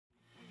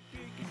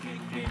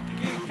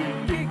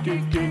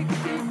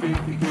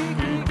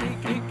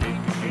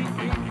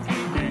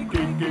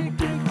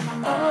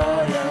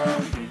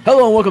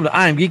Hello and welcome to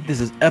I Am Geek.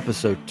 This is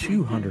episode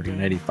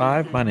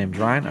 285. My name's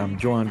Ryan. I'm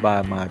joined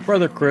by my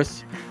brother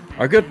Chris,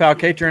 our good pal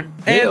Katrin,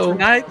 and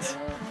tonight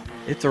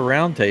it's a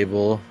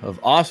roundtable of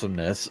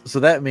awesomeness.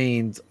 So that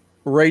means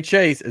Ray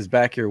Chase is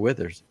back here with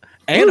us.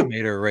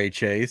 Animator Ray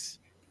Chase.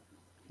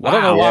 Wow. I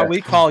don't know why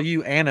we call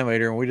you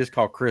animator and we just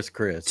call Chris.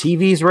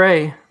 TV's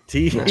Ray.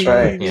 That's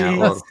right. Yeah,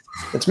 well,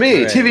 it's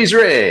me, Ray. TV's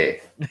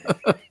Ray.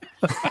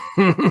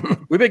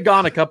 We've been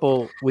gone a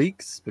couple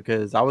weeks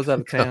because I was out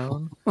of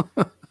town.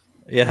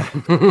 Yeah,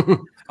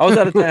 I was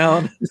out of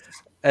town,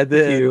 and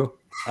then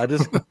I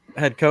just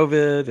had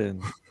COVID,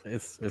 and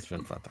it's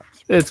been fun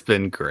times. It's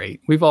been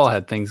great. We've all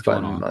had things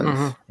going on.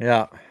 Mm-hmm.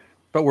 Yeah,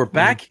 but we're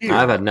back here.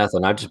 I've had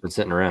nothing. I've just been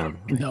sitting around.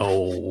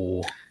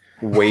 No,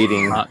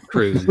 waiting, not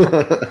cruising.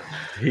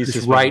 He's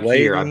just right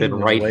here. I've been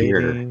right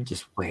here,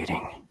 just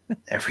waiting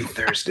every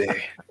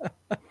Thursday.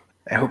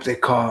 I hope they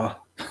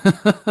call.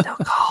 They'll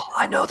call.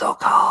 I know they'll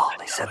call.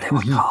 They said they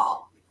would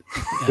call.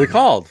 We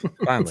called.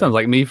 It sounds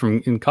like me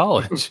in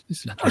college.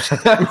 Didn't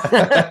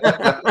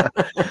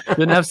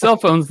have cell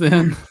phones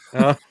then.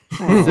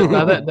 Sitting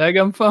by that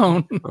daggum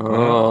phone.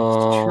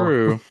 Oh, it's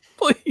true.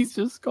 Please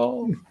just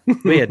call.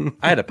 I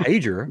had a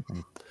pager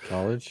in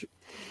college.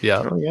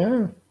 Yeah. Oh,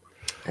 yeah.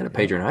 I had a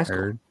pager in high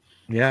school.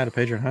 Yeah, I had a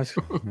pager in high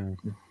school. Yeah,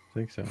 I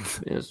think so.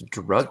 It was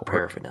drug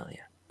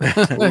paraphernalia.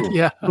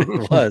 Yeah.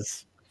 It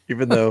was.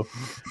 Even though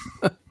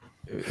we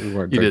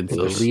weren't. You didn't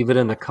leave it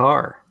in the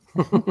car.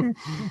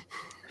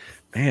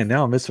 Man,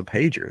 now I miss a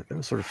pager. That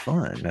was sort of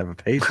fun to have a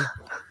pager.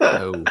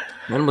 Oh,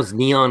 mine was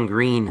neon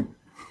green.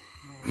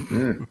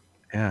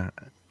 Yeah,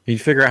 you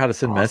figure out how to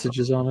send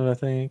messages on it. I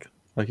think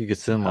like you could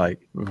send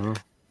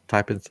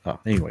type in. Oh,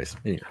 anyways.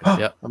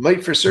 Yep. I'm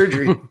late for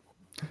surgery.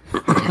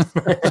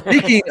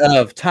 Speaking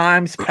of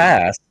times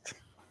past,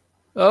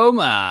 oh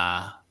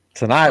my!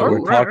 Tonight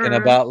we're talking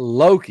about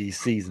Loki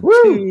season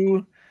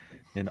 2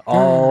 in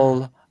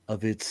all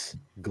of its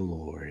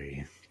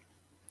glory.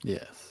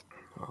 Yes.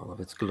 All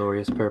of its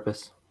glorious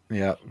purpose.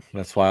 Yeah,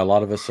 that's why a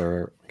lot of us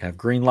have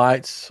green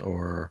lights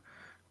or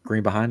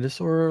green behind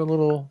us or a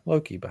little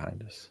Loki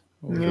behind us.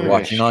 If you're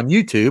watching on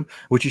YouTube,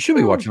 which you should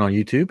be watching on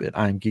YouTube at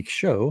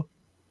iamgeekshow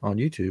on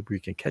YouTube, where you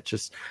can catch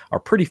us, our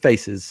pretty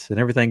faces and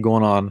everything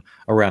going on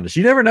around us.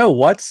 You never know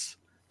what's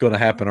going to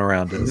happen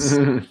around us.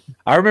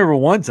 I remember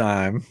one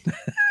time,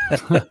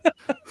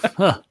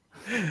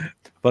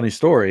 funny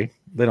story,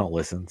 they don't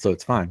listen, so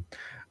it's fine.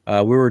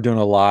 We were doing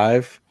a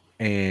live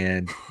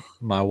and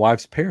my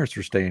wife's parents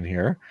were staying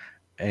here,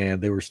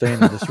 and they were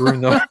staying in this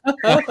room. And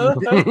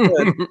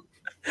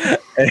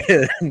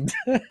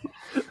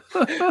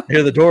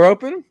hear the door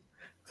open,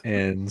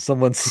 and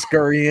someone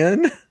scurry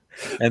in,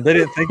 and they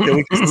didn't think that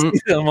we could see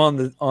them on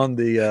the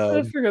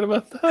I forgot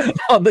about that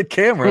on the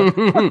camera,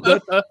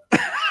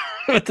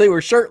 but they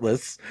were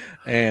shirtless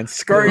and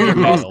scurrying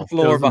across the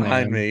floor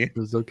behind me. It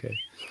was okay.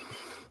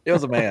 It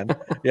was a man.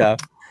 Yeah.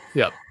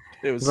 Yep.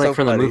 It was like so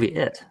from funny. the movie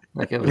It.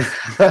 Like it was.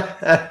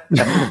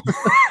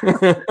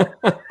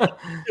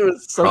 It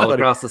was so all funny.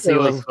 across the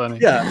ceiling. Funny.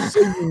 Yeah,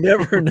 so you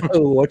never know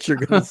what you're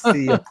going to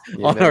see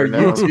on our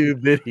YouTube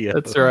video.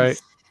 That's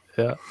right.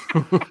 Yeah.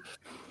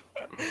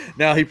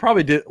 Now he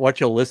probably did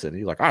what you'll listen.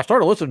 He's like, I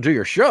started listening to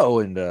your show,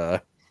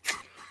 and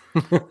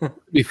It'd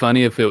be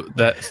funny if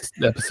that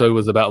episode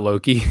was about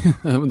Loki,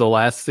 the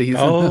last season.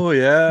 oh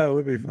yeah, it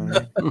would be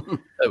funny.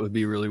 That would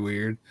be really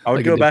weird. I would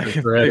Like go a back and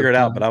different thread figure it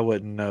of out, time. but I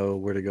wouldn't know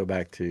where to go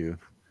back to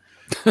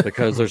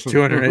because there's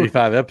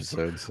 285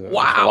 episodes. So.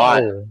 Wow.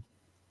 A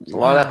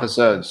lot of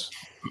episodes.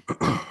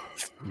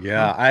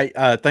 Yeah,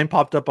 I thing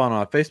popped up on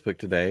Facebook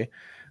today.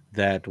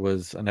 That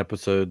was an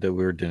episode that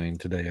we were doing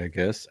today, I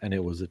guess, and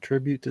it was a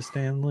tribute to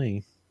Stan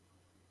Lee.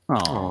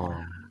 Oh.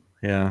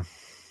 Yeah,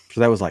 so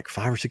that was like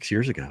 5 or 6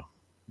 years ago.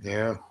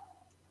 Yeah. Isn't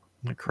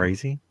that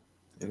crazy?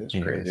 It is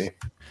Anyways, crazy.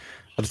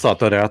 I just thought I'd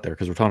throw that out there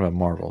because we're talking about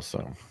Marvel.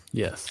 So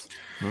Yes.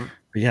 but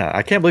yeah,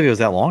 I can't believe it was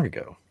that long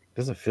ago. It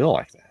doesn't feel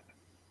like that.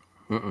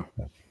 There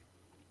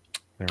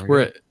we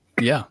We're at,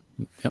 yeah.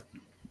 Yep.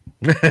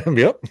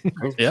 go.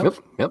 Yep.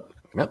 Yep.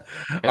 All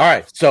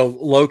right. So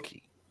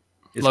Loki.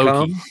 It's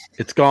Loki. come.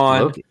 It's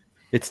gone. Loki.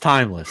 It's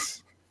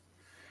timeless.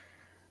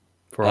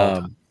 For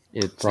all time.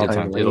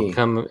 It'll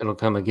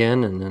come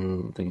again,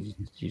 and then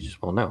you just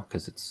won't know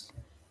because it's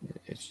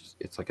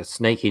like a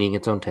snake eating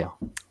its own tail.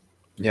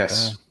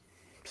 Yes.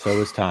 So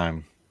is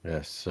time.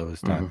 Yes. So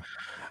is time.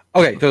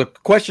 Okay. So the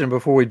question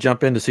before we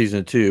jump into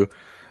season 2,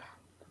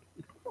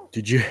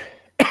 did you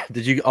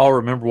all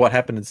remember what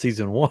happened in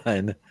season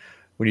 1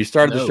 when you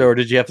started the show, or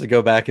did you have to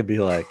go back and be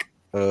like,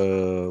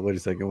 wait a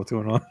second, what's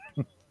going on?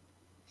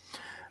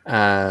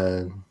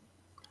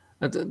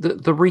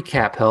 The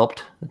recap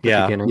helped at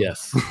the beginning.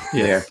 Yes.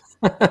 Yeah.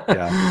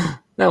 Yeah.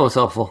 That was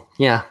helpful.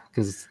 Yeah,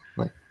 because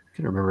I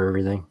can remember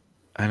everything.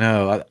 I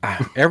know.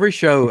 Every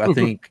show, I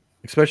think,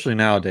 especially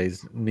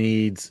nowadays,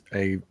 needs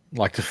the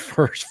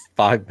first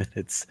 5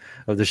 minutes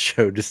of the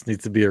show just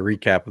needs to be a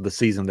recap of the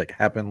season that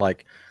happened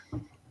like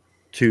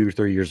 2 or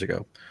 3 years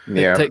ago.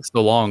 Yeah. It takes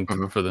so long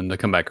for them to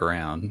come back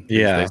around.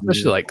 Yeah.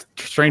 Especially like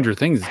Stranger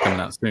Things is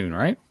coming out soon,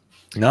 right?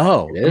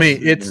 No, It I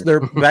mean is? they're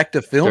back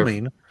to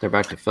filming. They're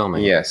back to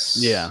filming. Yes.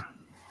 Yeah.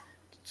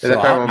 So that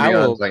probably won't I be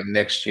on will. like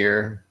next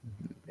year,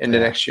 into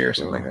next year or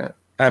something like that.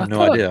 I have I no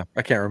thought- idea.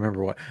 I can't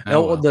remember what. Oh,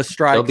 No, well. the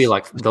strikes.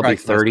 They'll be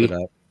 30. Messed it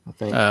up. I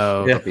think.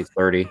 Oh. They'll be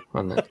 30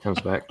 when that comes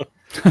back.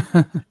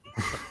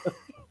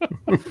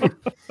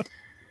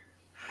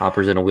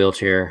 Hopper's in a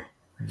wheelchair.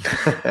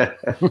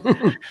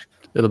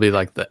 It'll be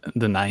like the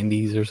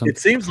 90s or something. It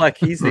seems like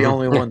he's the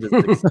only one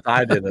that's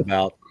excited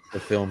about the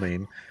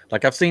filming.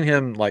 Like I've seen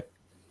him like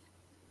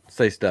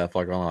say stuff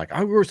like on like,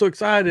 "Oh, we were so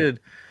excited,"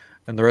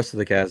 and the rest of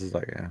the cast is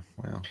like, "Yeah,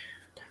 well,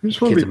 I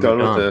just want to Kids be have done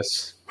with moved on.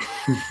 this.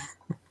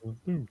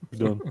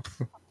 done."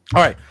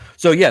 All right.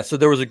 So so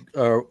there was a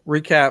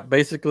recap.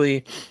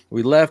 Basically,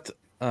 we left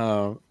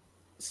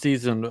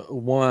season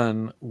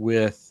 1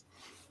 with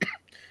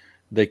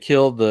they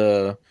killed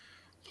the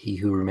He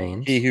Who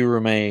Remains. He Who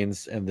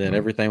Remains, and then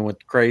everything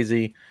went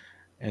crazy,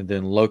 and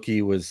then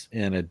Loki was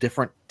in a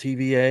different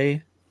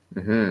TVA.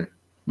 Mm-hmm.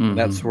 And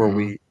that's where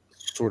we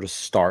sort of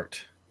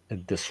start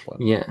in this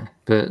one. Yeah,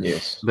 but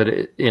Yes. but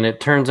it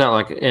turns out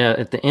like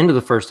at the end of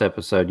the first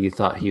episode, you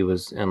thought he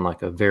was in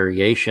like a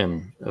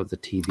variation of the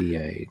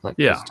TVA, like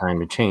it's time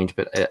to change.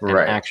 But in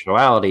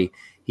actuality,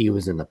 he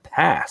was in the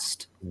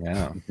past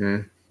Yeah.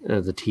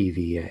 of the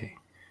TVA,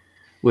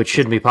 which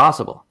shouldn't be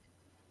possible.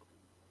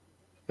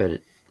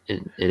 But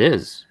it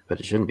is, but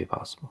it shouldn't be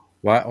possible.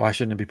 Why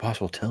shouldn't it be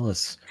possible? Tell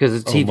us.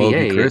 Because the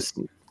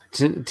TVA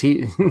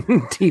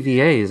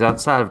TVA is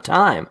outside of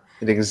time.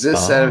 It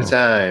exists out of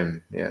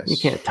time. Yes. You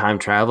can't time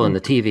travel in the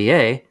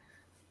TVA.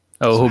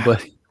 Oh,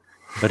 but he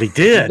it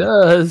did.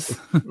 does.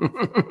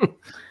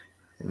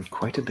 And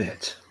quite a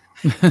bit.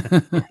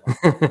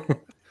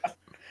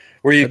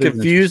 Were you That is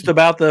confused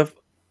about the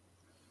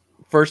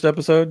first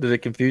episode? Did it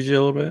confuse you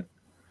a little bit?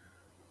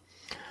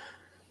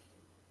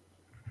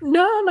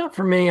 No, not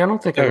for me. I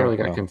don't think I really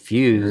got no.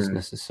 confused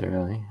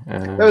necessarily.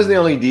 That was the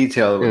only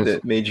detail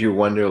that made you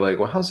wonder, like,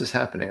 well, how's this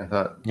happening? I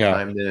thought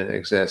time didn't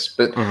exist.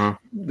 But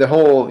the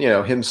whole,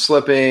 him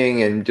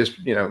slipping and just,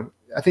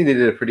 I think they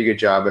did a pretty good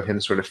job of him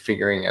sort of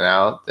figuring it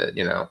out that,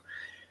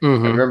 I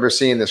remember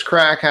seeing this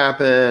crack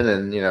happen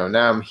and,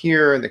 now I'm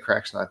here and the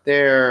crack's not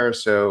there.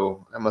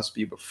 So I must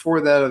be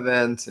before that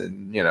event.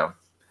 And, I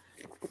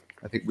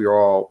think we were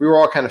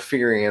all kind of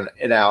figuring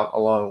it out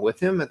along with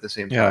him at the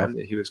same time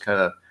that he was kind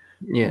of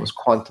was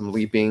quantum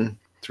leaping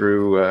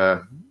through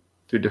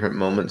different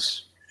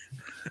moments.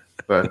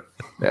 But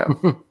yeah.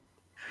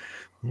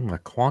 A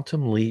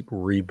quantum leap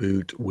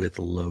reboot with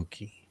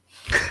Loki.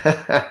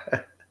 I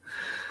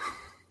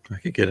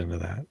could get into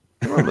that.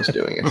 We're almost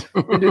doing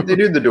it. They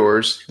do the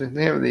doors.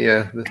 They have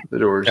the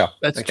doors. Yeah,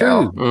 that's like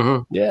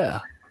true.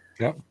 Yeah.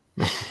 Yep.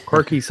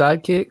 Quirky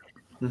sidekick.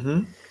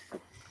 Mm-hmm.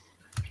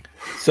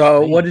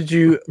 So, what did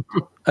you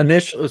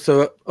initially?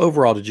 So,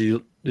 overall, did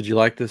you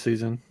like this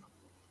season?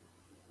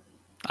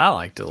 I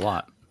liked it a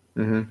lot.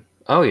 Mm-hmm.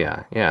 Oh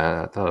yeah.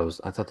 I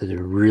thought they did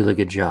a really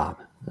good job.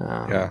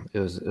 It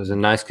was a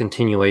nice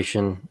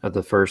continuation of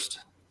the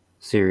first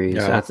series.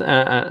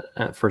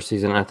 First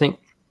season. I think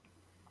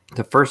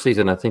the first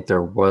season. I think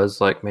there was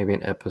like maybe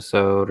an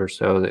episode or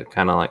so that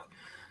kind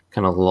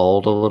of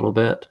lulled a little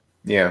bit.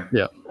 Yeah.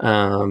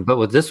 But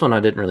with this one,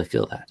 I didn't really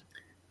feel that.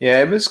 Yeah,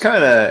 it was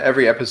kind of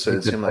every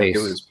episode seemed like it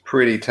was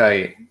pretty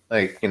tight.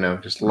 Like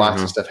just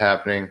lots of stuff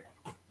happening.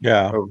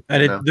 Yeah,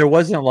 and there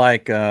wasn't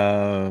like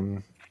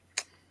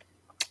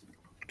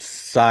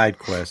side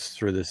quests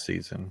for this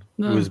season.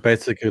 No. It was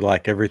basically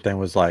like everything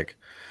was like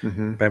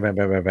bam, bam, bam,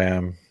 bam,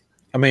 bam.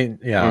 I mean,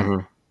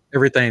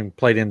 everything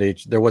played into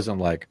each. There wasn't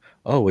like,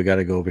 oh, we got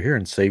to go over here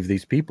and save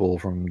these people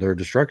from their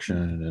destruction,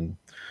 and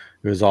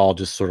it was all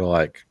just sort of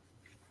like,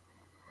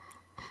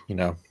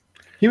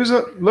 Loki was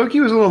a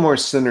little more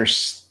center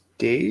stage.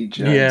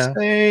 I'd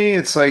say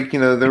it's like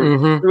there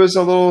was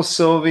a little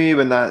Sylvie,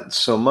 but not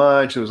so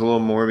much. It was a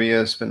little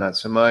Morbius, but not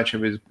so much.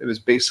 It was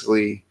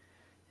basically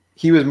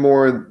he was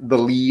more the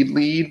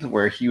lead,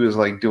 where he was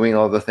like doing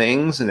all the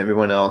things, and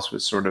everyone else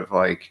was sort of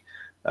like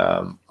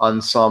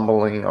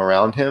ensembling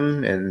around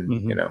him, and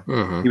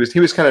he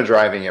was kind of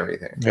driving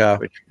everything. Yeah,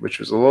 which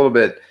was a little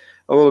bit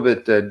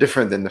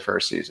different than the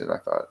first season, I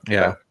thought.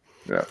 Yeah.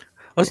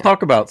 Let's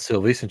talk about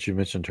Sylvie since you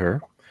mentioned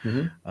her.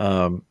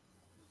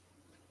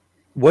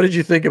 What did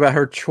you think about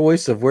her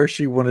choice of where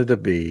she wanted to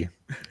be?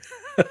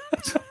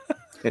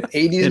 An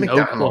 80s in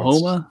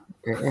McDonald's.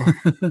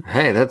 Oklahoma?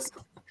 Hey, that's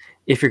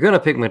if you're gonna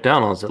pick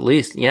McDonald's, at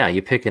least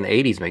you pick an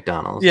 80s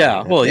McDonald's.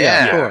 Yeah, well,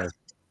 yeah, sure.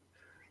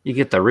 You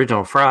get the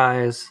original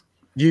fries.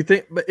 You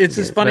think, but it's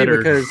just funny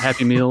because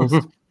Happy Meals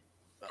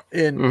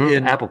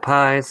in apple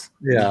pies.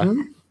 Yeah.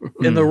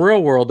 In the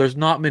real world, there's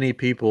not many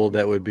people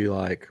that would be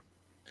like,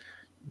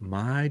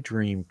 my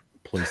dream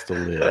place to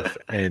live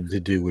and to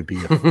do would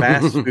be a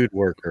fast food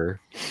worker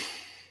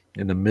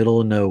in the middle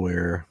of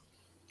nowhere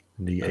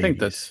in the 80s. I think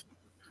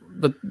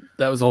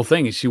that was the whole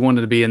thing. Is she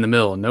wanted to be in the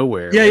middle of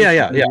nowhere.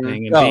 Yeah.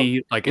 And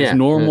be like as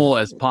normal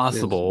as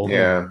possible.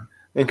 Yeah.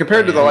 And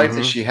compared to the life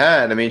that she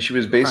had, I mean, she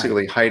was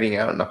basically hiding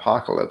out in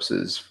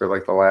apocalypses for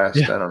like the last,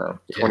 I don't know,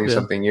 20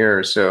 something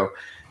years. So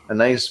a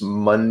nice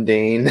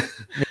mundane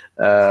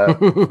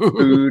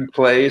food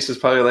place is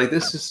probably like,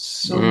 this is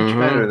so much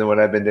better than what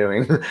I've been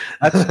doing.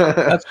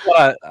 That's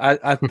what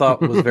I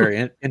thought was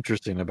very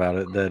interesting about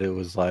it, that it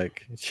was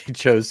like she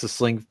chose to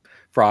sling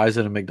fries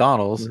at a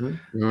McDonald's,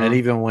 and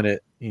even when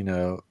it,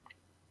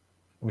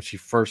 when she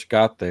first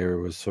got there,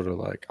 it was sort of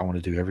like, I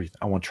want to do everything.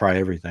 I want to try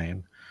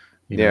everything.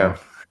 You know?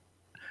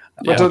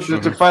 But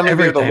to finally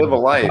be able to live a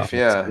life.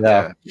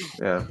 Yeah.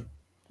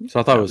 So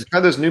I thought it was.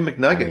 Try those new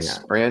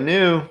McNuggets, brand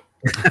new,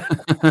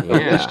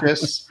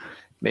 delicious,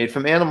 made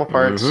from animal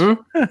parts, but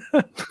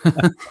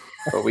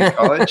we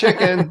call it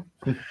chicken.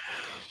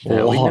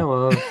 That we know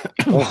of.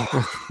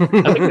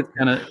 I think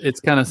it's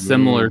kind of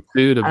similar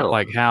too to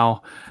like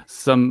how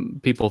some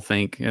people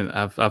think, and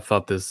I've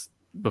thought this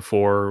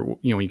before.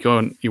 When you go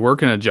and you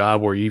work in a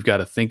job where you've got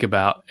to think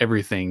about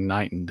everything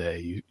night and day.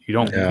 You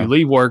don't you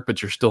leave work,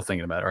 but you're still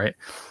thinking about it, right?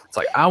 It's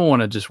like, I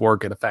want to just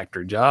work at a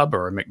factory job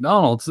or a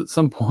McDonald's at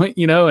some point,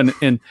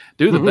 and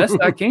do the best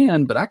I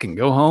can, but I can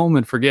go home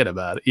and forget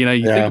about it. You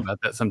think about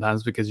that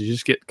sometimes because you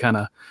just get kind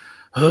of,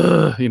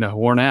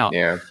 worn out.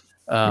 Yeah.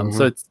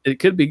 So it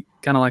could be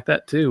kind of like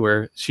that too,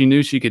 where she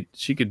knew she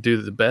could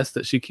do the best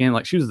that she can.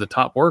 Like she was the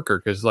top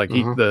worker because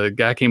the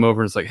guy came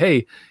over and was like,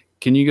 hey,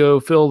 can you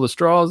go fill the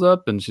straws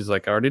up? And she's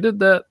like, I already did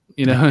that.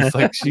 It's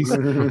like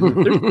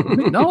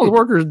McDonald's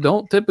workers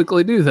don't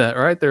typically do that,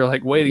 right? They're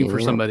like waiting for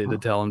somebody to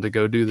tell them to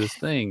go do this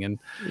thing. And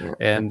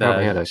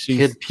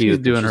she's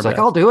doing her like, best.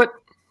 I'll do it.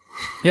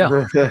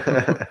 Yeah.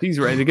 She's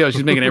ready to go.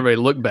 She's making everybody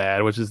look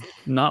bad, which is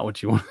not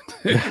what you want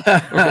to do.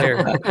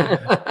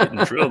 Get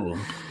in trouble.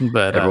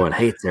 But everyone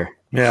hates her.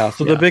 Yeah.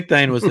 So the big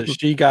thing was that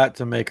she got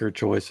to make her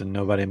choice and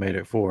nobody made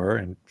it for her.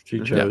 And she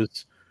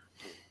chose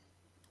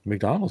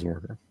McDonald's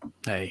worker.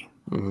 Hey.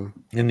 In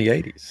the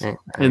 80s.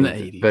 In the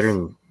 80s.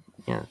 Better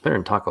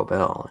than Taco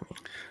Bell. I mean,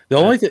 the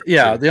only thing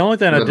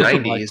I did the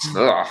 90s.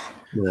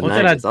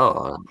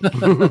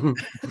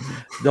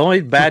 The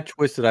only bad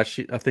choice that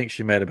I think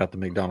she made about the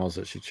McDonald's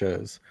that she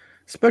chose,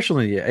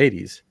 especially in the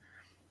 80s,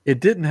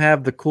 it didn't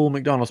have the cool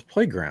McDonald's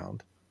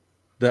playground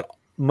that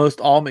most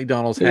all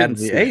McDonald's had in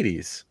the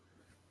 80s.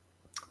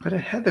 But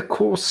it had the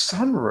cool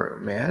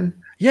sunroom, man.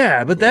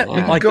 Yeah, but that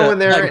like go in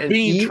there and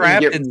being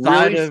trapped and get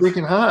inside really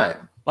freaking hot.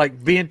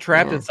 Like being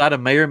trapped inside of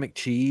Mayor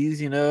McCheese,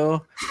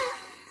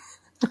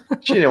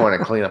 She didn't want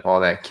to clean up all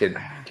that kid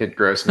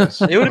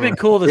grossness. It would have been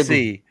cool to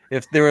see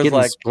if there was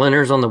like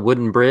splinters on the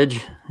wooden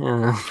bridge.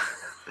 I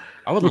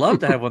would love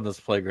to have one of those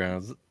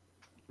playgrounds.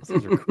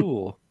 Those are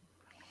cool.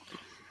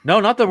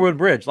 No, not the wooden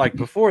bridge. Like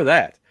before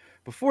that,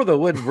 before the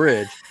wooden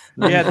bridge,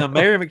 you had the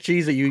Mayor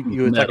McCheese that you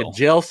would like a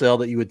jail cell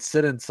that you would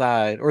sit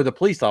inside, or the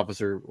police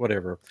officer,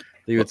 whatever,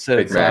 that you would sit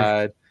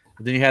inside.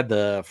 Then you had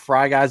the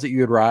fry guys that you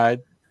would ride,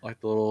 like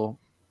the little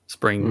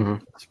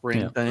spring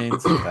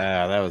things.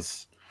 That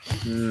was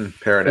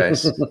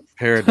paradise.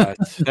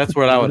 Paradise. That's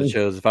what I would have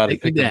chose if I'd have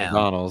picked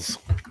McDonald's.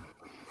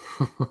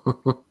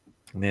 And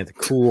they had the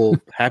cool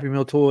Happy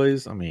Meal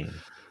toys. I mean,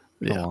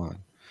 come on.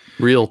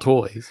 Real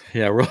toys.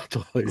 Yeah, real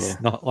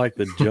toys. Not like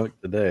the junk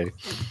today.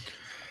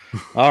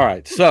 All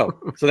right. So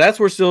that's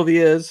where Sylvie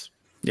is.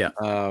 Yeah.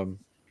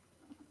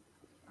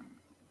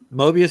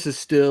 Mobius is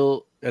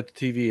still at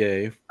the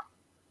TVA.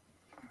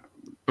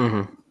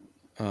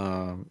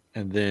 And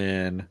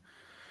then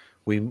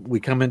we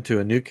come into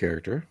a new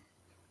character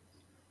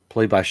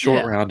played by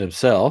Short Round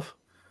himself,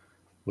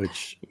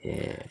 which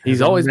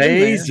he's always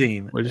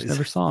amazing. Been there. We just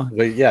never saw him.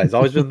 But he's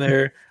always been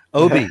there.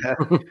 Obi.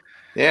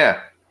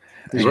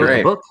 He's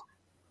great.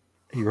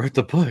 He wrote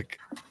the book.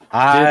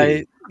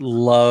 I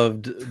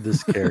loved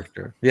this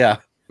character.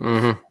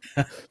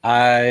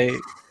 I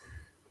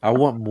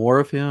want more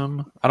of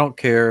him. I don't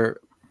care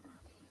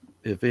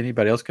if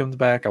anybody else comes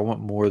back. I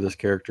want more of this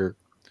character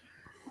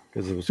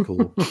because it was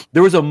cool.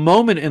 There was a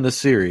moment in the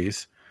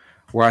series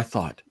where I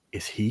thought,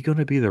 is he going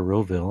to be the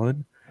real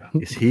villain?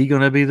 Is he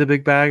going to be the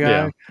big bad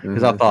guy?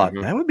 Because I thought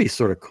that would be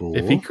sort of cool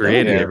if he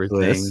created everything.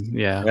 Was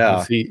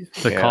he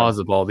the cause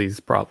of all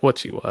these problems? What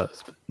she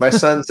was. My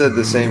son said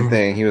the same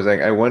thing. He was like,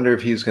 I wonder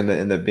if he's going to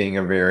end up being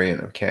a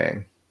variant of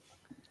Kang.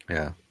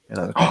 Yeah. And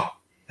I was like, oh,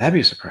 that'd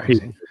be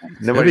surprising.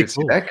 Nobody could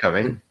see that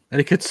coming.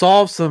 And it could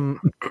solve some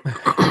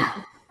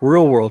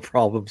real world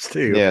problems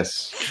too.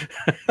 Yes.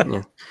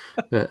 In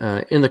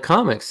the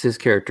comics, his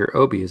character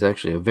Obi is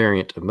actually a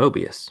variant of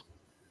Mobius.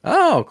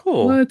 Oh,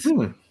 cool. What?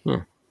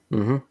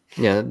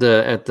 Yeah.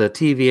 At the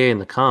TVA in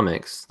the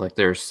comics, like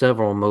there are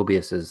several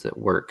Mobiuses that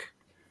work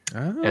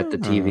at the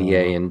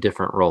TVA in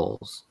different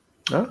roles.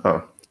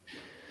 Oh.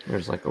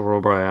 There's like Aurora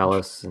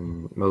Borealis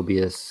and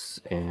Mobius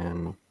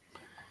and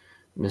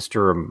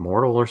Mr.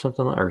 Immortal or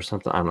something. I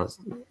don't know,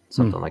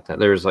 something like that.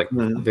 There's like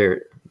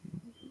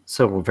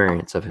several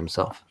variants of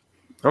himself.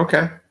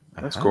 Okay,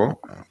 that's cool.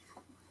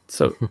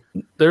 So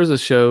there's a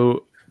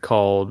show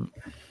called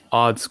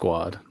Odd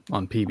Squad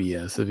on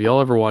PBS. Have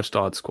y'all ever watched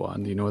Odd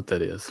Squad? Do you know what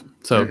that is?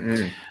 So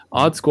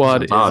Odd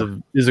Squad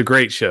is a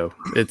great show.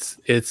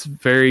 It's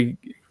very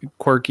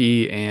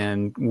quirky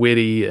and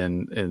witty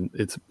and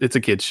it's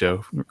a kid's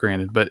show,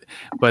 granted, but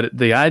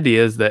the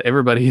idea is that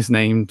everybody is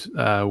named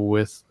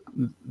with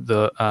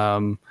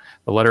the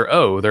letter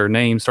O. Their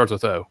name starts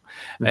with O,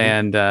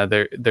 and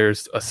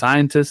there's a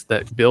scientist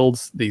that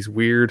builds these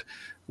weird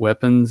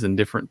weapons and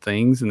different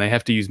things, and they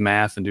have to use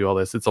math and do all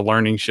this. It's a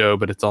learning show,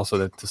 but it's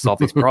also to solve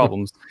these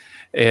problems.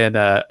 And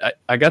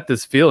I got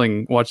this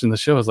feeling watching the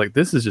show. I was like,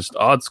 this is just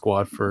Odd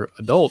Squad for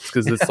adults,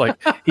 because it's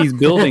like he's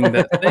building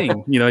that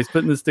thing. He's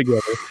putting this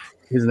together.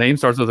 His name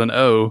starts with an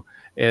O.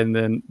 And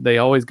then they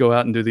always go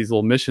out and do these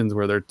little missions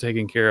where they're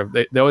taking care of.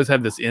 They always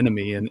have this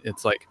enemy, and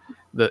it's like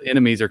the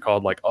enemies are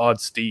called like Odd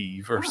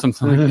Steve or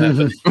something like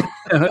that.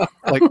 But,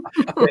 like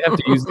they have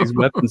to use these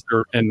weapons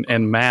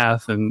and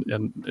math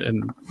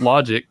and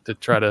logic to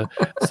try to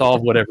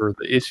solve whatever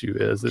the issue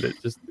is. And it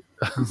just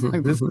I was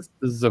like, this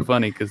is so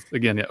funny because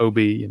again, OB,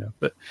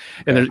 but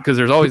because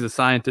there's always a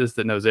scientist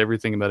that knows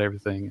everything about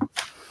everything.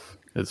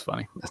 It's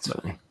funny. That's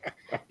funny.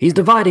 He's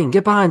dividing.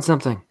 Get behind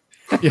something.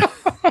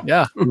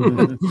 Yeah.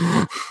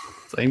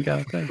 Same kind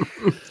of thing.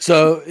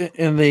 So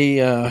in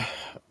the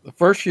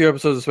first few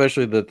episodes,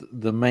 especially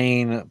the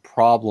main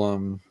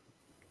problem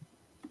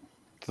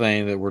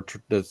thing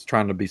that's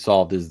trying to be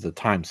solved is the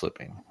time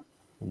slipping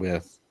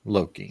with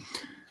Loki.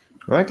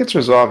 Well, that gets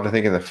resolved, I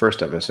think, in the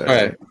first episode.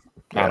 Right?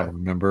 I don't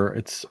remember.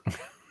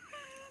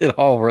 It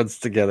all runs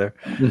together.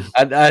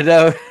 I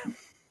know.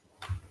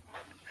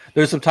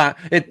 There's some time.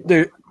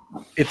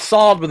 It's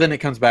solved, but then it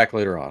comes back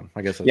later on.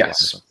 I guess.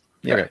 Yes.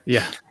 Yeah. Okay.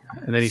 Yeah.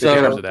 And then he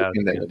figures it out.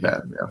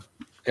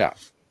 Yeah.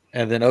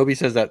 And then Obi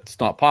says that's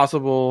not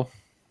possible.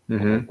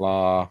 Blah,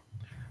 blah.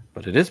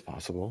 But it is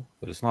possible,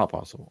 but it's not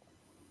possible.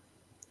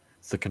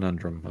 It's the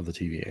conundrum of the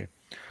TVA.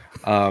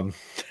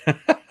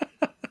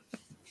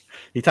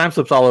 He time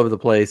slips all over the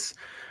place.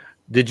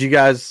 Did you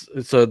guys?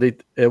 So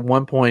at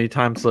one point he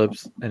time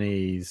slips and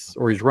he's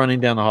running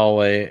down the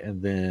hallway,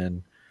 and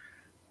then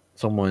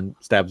someone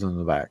stabs him in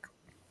the back.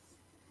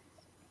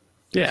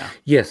 Yeah.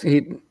 Yes.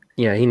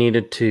 He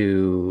needed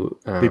to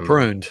be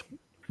pruned.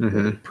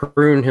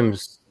 Prune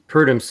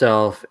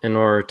himself in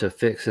order to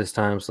fix his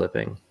time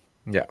slipping.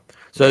 Yeah.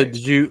 So did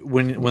you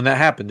when that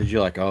happened? Did you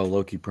like, oh,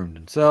 Loki pruned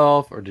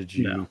himself, or did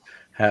you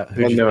have?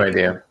 No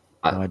idea.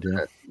 No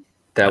idea.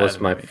 That was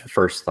my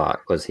first thought.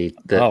 Was he?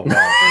 Oh,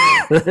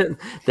 wow.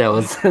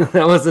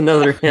 that was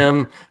another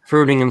him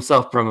pruning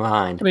himself from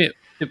behind. I mean,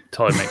 it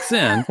totally makes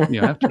sense.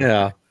 Yeah.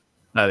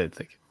 I didn't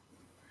think.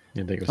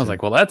 I was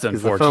like, well, that's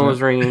unfortunate. The phone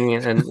was ringing,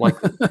 and like,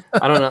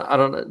 I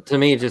don't know. To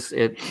me,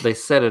 they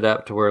set it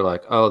up to where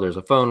like, oh, there's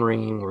a phone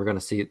ringing. We're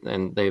gonna see it,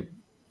 and they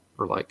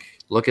were like,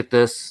 look at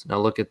this. Now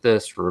look at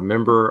this.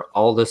 Remember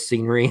all this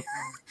scenery,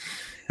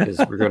 because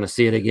we're gonna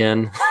see it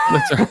again.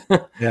 That's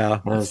right. Yeah.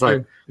 I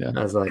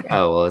was like,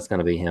 oh well, it's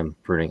gonna be him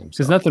pruning himself.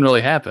 Because nothing really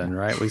happened,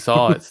 right? We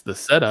saw it's the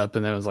setup,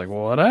 and then it was like,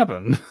 well, what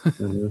happened?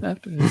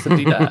 After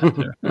he died.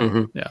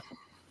 Yeah.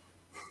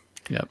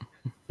 Yep.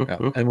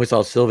 Yeah. And we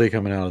saw Sylvie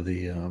coming out of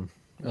the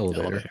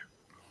elevator.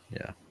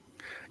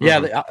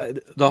 Yeah.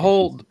 The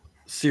whole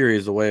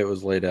series, the way it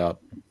was laid out,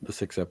 the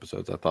 6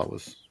 episodes, I thought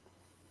was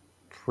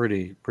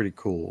pretty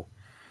cool.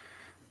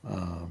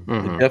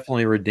 It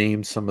definitely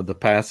redeemed some of the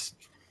past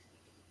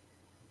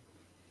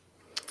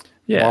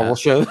Marvel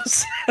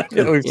shows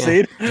that we've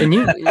seen. And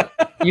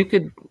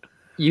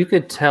you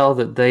could tell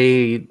that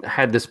they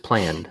had this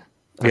planned.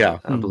 I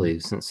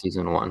believe since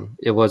season 1.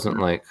 It wasn't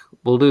like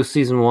we'll do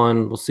season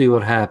 1, we'll see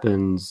what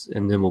happens,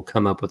 and then we'll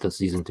come up with a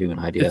season 2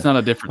 idea. It's not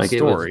a different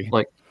story.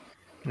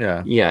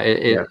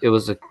 It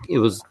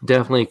was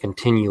definitely a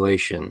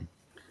continuation,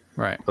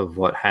 right, of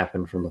what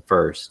happened from the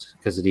first,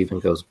 because it even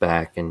goes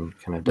back and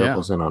kind of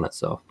doubles in on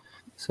itself.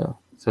 So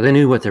they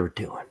knew what they were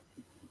doing.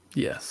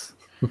 Yes.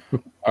 All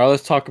right,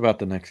 let's talk about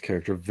the next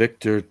character,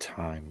 Victor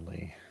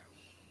Timely.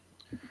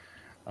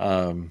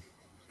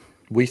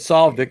 We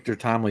saw Victor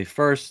Timely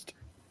first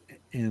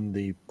in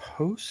the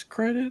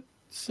post-credit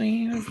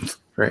scene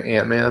for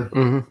Ant-Man.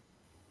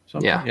 Mm-hmm.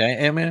 Yeah,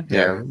 Ant-Man.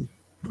 Yeah.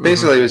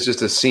 Basically, it was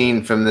just a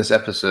scene from this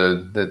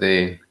episode that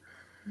they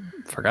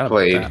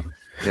played. About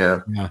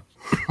that. Yeah.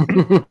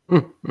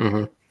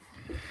 Mm-hmm.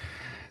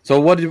 So,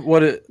 what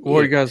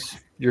are you guys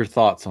your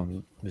thoughts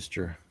on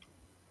Mr.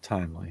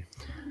 Timely?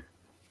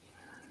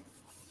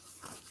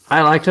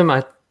 I liked him.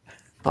 I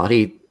thought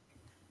he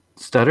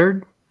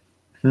stuttered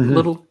a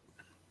little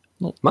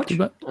much. A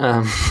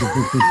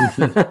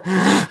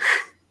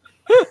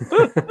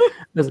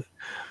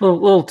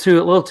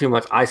little too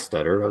much. I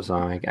stutter.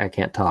 I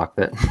can't talk,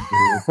 but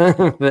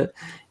but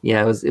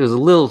yeah, it was a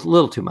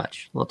little too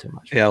much.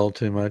 Yeah, a little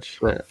too much.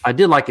 But I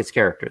did like his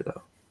character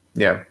though.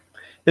 Yeah,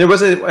 it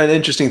was an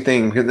interesting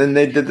thing because then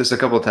they did this a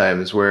couple of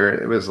times where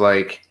it was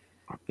like,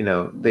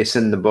 they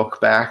send the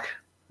book back.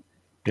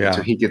 Yeah.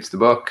 So he gets the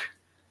book,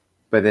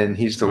 but then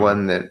he's the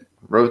one that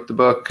wrote the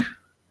book,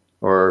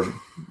 or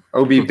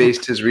Obi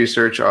based his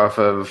research off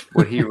of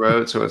what he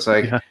wrote. So it's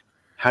like,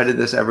 how did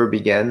this ever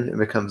begin? It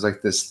becomes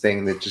like this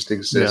thing that just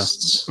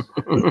exists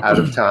out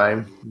of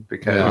time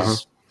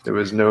because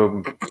there's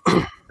no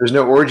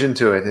origin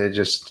to it. It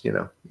just, it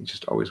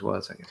just always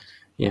was, I guess.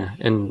 Yeah.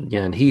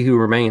 And He Who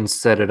Remains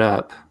set it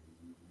up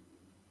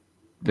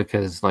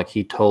because like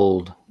he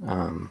told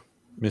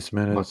Miss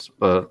Minutes.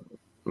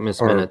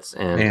 Miss Minutes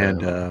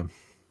and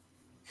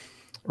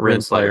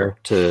Renslayer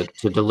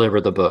to deliver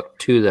the book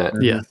to that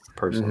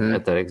person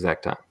at that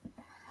exact time.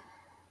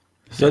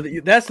 So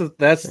that's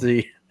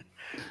the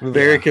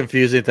very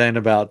confusing thing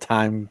about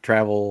time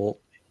travel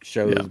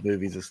shows,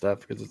 movies, and stuff,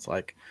 because it's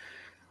like,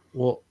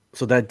 well,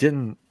 so that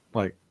didn't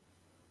like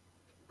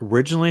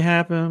originally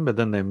happen, but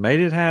then they made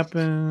it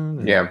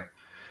happen. Yeah.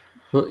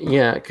 Well,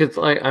 yeah, because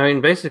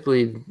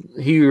basically,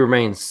 He Who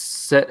Remains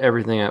set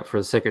everything up for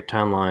the sacred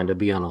timeline to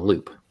be on a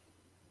loop,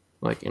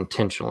 like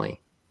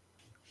intentionally,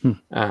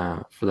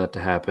 for that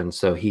to happen,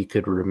 so he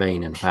could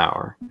remain in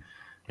power.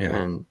 Yeah,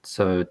 and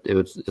so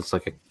it's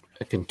like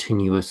a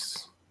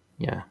continuous,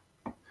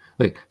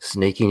 like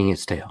snake eating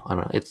its tail. I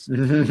don't know. It's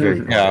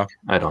very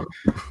I don't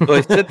know. So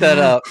he set that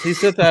up. He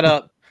set that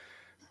up,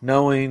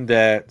 knowing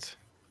that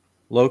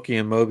Loki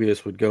and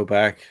Mobius would go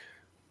back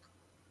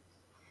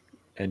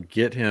and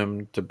get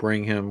him to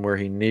bring him where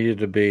he needed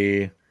to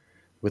be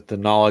with the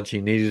knowledge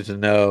he needed to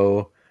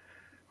know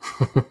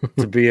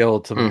to be able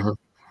to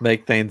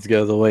make things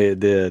go the way it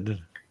did.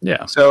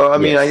 Yeah. So, I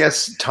mean, I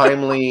guess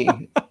Timely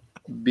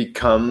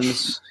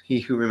becomes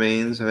He Who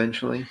Remains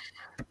eventually.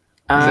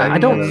 I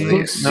don't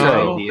think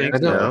so.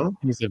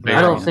 I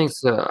don't think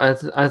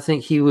so. I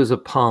think he was a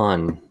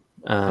pawn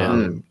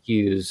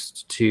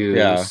used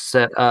to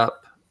set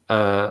up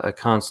a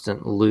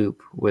constant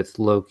loop with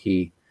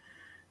Loki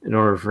in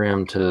order for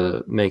him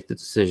to make the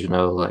decision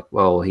of like,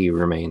 well, He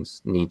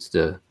Remains needs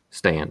to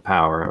stay in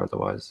power,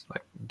 otherwise,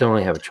 like, don't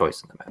really have a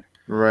choice in the matter.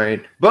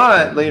 Right.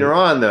 But later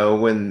on, though,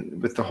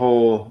 with the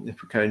whole,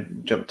 if we kind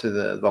of jump to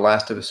the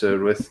last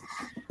episode with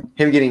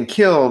him getting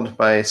killed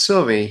by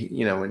Sylvie,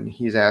 when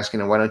he's asking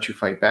him, why don't you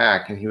fight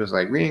back? And he was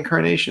like,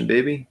 reincarnation,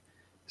 baby.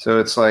 So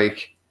it's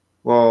like,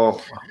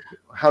 well,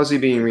 how's he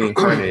being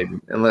reincarnated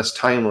unless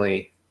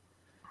Timely?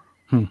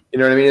 You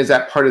know what I mean? Is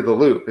that part of the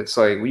loop? It's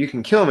like, well, you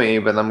can kill me,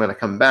 but I'm going to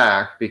come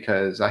back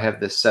because I have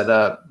this set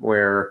up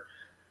where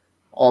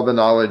all the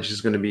knowledge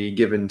is going to be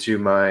given to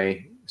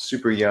my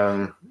super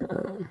young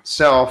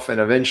self,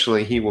 and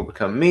eventually he will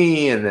become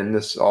me, and then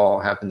this all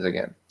happens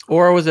again.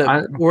 Or was it?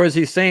 Or is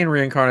he saying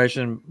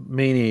reincarnation,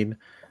 meaning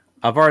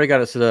I've already got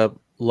it set up?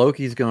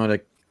 Loki's going to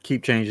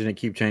keep changing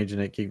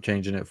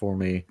it for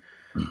me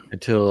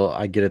until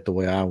I get it the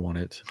way I want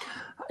it.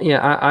 Yeah,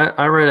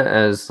 I read it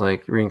as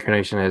like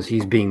reincarnation as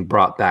he's being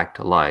brought back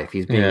to life.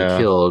 He's being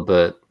killed,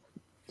 but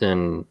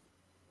then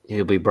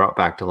he'll be brought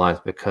back to life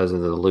because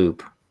of the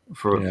loop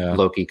for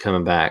Loki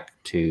coming back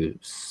to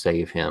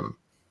save him.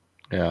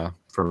 Yeah,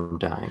 from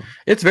dying.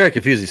 It's very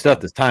confusing stuff,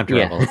 this time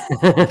travel.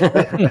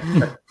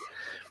 Yeah.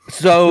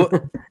 So,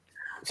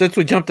 since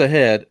we jumped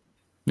ahead,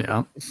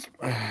 because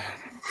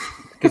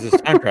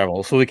it's time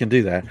travel, so we can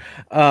do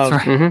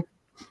that.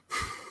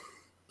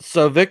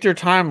 So Victor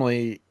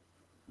Timely,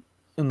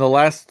 in the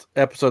last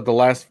episode, the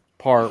last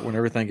part, when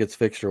everything gets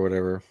fixed or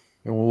whatever,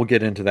 and we'll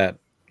get into that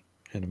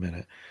in a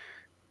minute,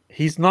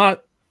 he's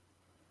not,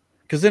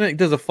 because then it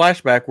does a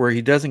flashback where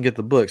he doesn't get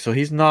the book, so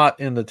he's not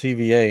in the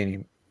TVA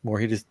anymore.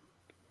 He just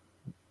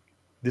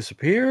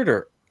disappeared,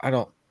 or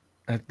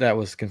that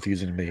was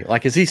confusing to me.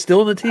 Like, is he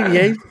still in the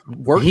TVA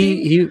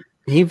working?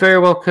 He very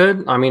well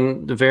could. I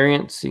mean, the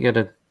variants, you got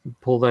to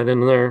pull that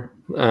in there.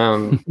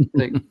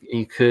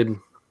 He could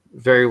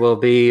very well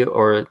be,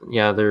 or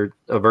there's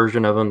a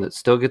version of him that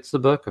still gets the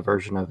book, a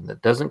version of him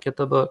that doesn't get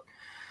the book.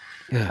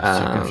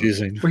 Yeah, so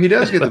confusing. Well, he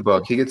does get the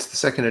book. He gets the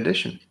second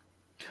edition.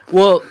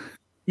 Well,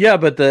 yeah,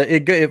 but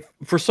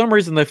for some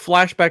reason they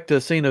flash back to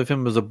a scene of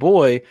him as a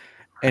boy,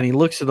 and he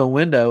looks at the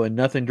window and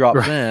nothing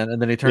drops in,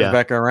 and then he turns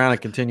back around and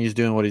continues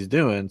doing what he's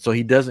doing. So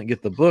he doesn't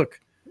get the book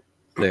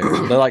there.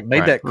 They like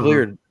made that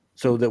clear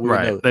so that we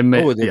know.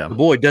 The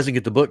boy doesn't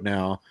get the book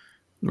now.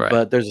 Right.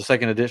 But there's a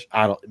second edition.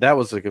 That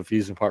was the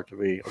confusing part to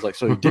me. I was like,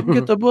 so he didn't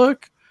get the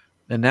book,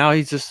 and now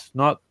he's just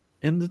not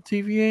in the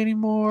TVA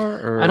anymore?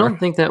 Or? I don't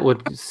think that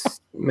would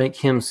make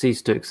him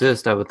cease to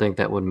exist. I would think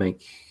that would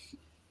make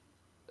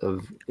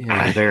him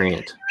a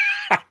variant.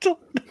 I don't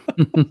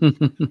know.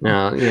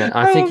 No,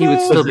 I think he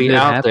would still be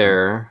out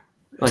there.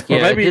 Like,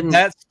 maybe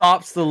that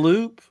stops the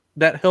loop.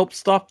 That helps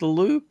stop the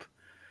loop.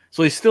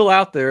 So he's still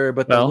out there,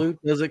 but the loop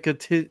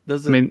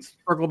doesn't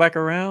circle back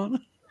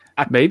around.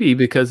 Maybe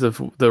because of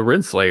the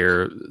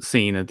Renslayer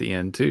scene at the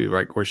end too,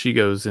 right? Where she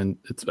goes in,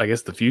 it's I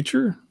guess the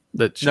future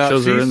that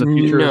shows her in the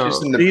future. No,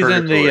 she's in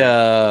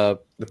the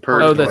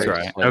purgatory. Oh, that's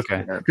right.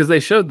 Okay, because they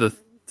showed the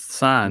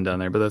sign down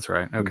there, but that's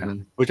right.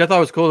 Okay, which I thought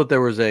was cool that there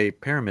was a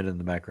pyramid in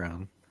the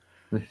background.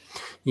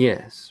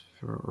 Yes,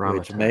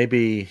 which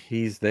maybe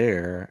he's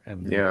there,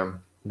 and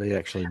they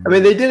actually. I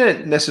mean, they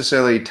didn't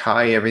necessarily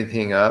tie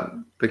everything up.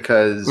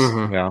 Because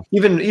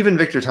even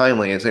Victor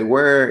Timely, is like,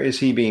 where is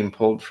he being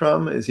pulled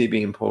from? Is he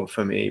being pulled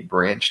from a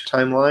branch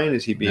timeline?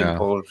 Is he being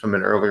pulled from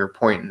an earlier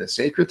point in the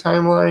sacred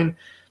timeline?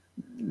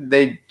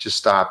 They just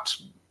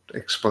stopped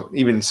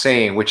even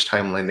saying which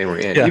timeline they were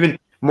in. Yeah. Even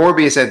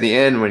Morbius at the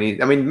end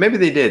maybe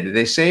they did. Did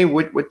they say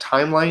what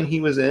timeline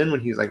he was in when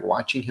he's like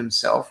watching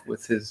himself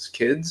with his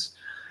kids?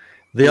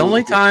 The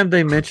only time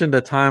they mentioned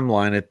a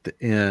timeline at the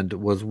end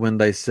was when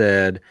they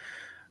said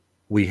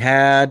we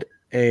had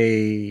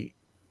a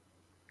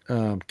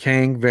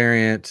Kang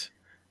variant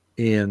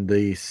in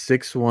the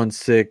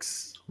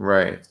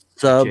 616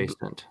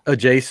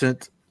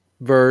 adjacent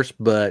verse,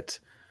 but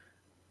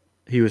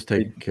he was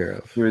taken care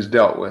of. He was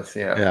dealt with.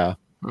 Yeah.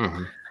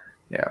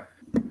 Yeah.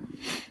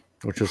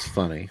 Which was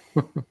funny.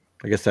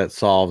 I guess that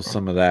solves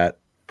some of that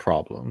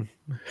problem.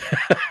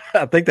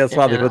 I think that's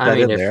why they put that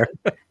in there.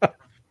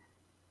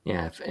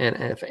 Yeah,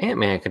 if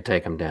Ant-Man could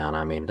take him down,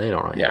 I mean, they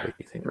don't really have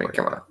anything to worry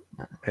about.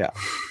 Yeah.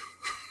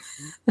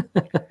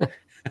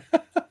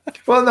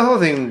 Well, the whole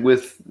thing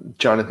with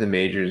Jonathan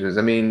Majors is,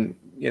 I mean,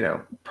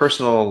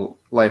 personal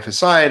life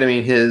aside, I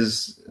mean,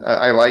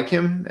 I like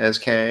him as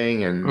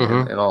Kang and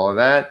all of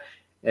that.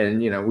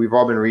 And, we've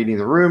all been reading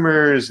the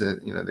rumors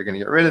that, they're going to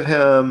get rid of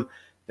him.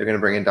 They're going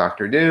to bring in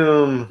Dr.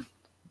 Doom.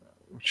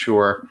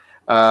 Sure.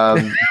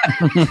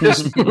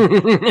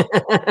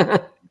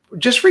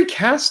 Just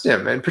recast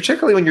him. And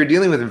particularly when you're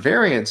dealing with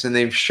variants and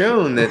they've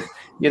shown that,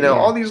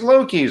 all these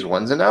Lokis,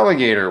 one's an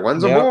alligator,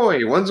 one's a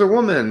boy, one's a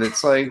woman.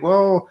 It's like,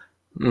 well,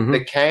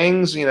 the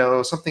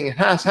Kangs, something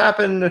has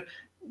happened.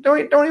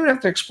 Don't even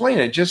have to explain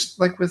it. Just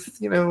like with,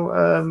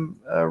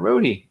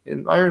 Rhodey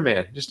in Iron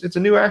Man. Just it's a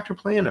new actor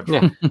playing him.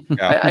 Yeah.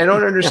 I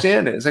don't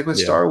understand it. It's like with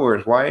Star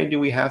Wars. Why do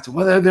we have to?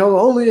 Well, they'll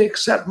only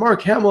accept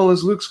Mark Hamill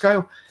as Luke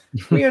Skywalker.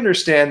 We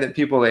understand that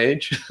people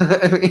age.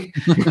 I mean,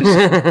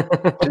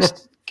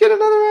 just get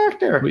another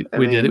actor.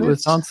 We did it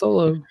with Han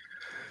Solo.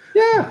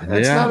 Yeah,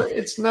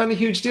 it's not a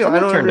huge deal. I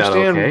don't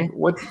understand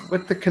what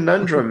the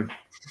conundrum.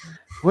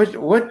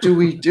 What do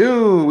we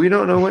do? We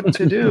don't know what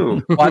to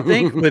do. Well, I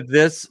think with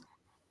this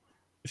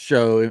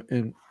show,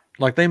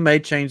 like they may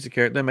change the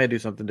character, they may do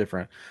something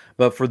different.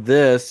 But for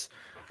this,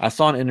 I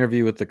saw an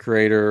interview with the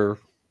creator,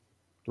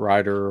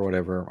 writer, or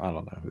whatever. I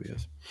don't know who he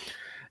is,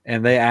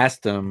 and they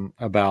asked him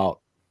about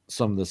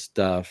some of the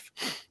stuff,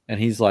 and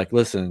he's like,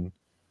 "Listen,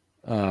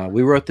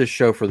 we wrote this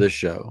show for this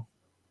show,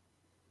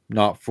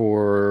 not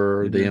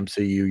for the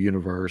MCU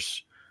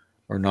universe,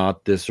 or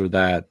not this or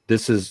that.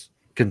 This is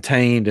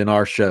contained in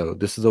our show.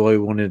 This is the way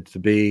we wanted it to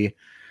be."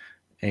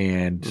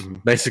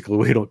 And basically,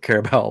 we don't care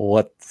about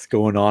what's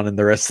going on in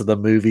the rest of the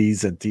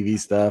movies and TV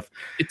stuff.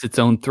 It's its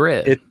own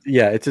thread.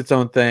 It's its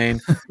own thing.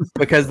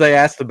 Because they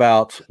asked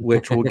about,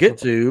 which we'll get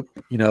to,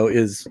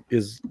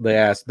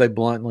 they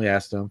bluntly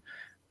asked him,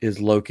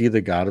 is Loki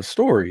the god of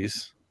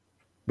stories?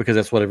 Because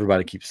that's what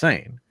everybody keeps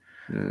saying.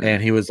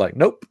 And he was like,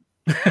 nope.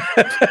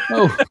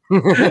 Oh.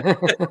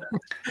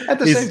 At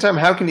the same time,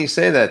 how can he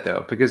say that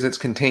though? Because it's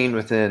contained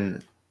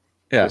within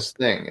this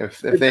thing. If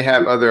they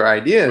have other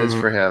ideas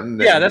for him,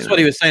 then, that's what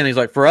he was saying. He's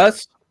like, for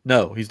us,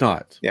 no, he's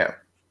not. Yeah,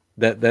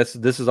 this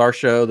is our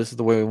show. This is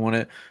the way we want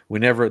it.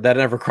 That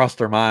never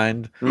crossed our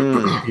mind.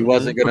 He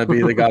wasn't going to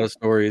be the god of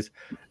stories.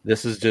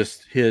 This is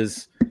just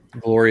his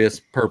glorious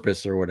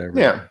purpose or whatever.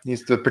 Yeah,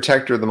 he's the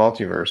protector of the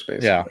multiverse,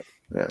 basically. Yeah.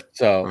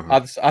 So I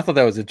thought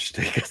that was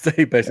interesting because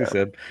they basically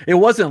said it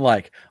wasn't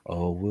like,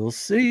 oh, we'll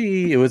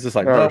see. It was just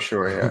like, oh,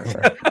 sure, yeah.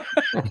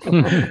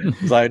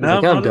 It's like, no,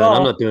 I'm done.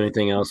 I'm not doing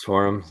anything else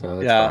for him. So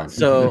it's fine.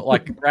 So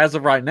like as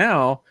of right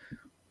now,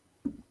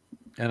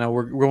 and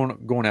we're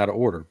going out of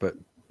order, but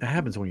it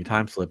happens when you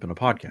time slip in a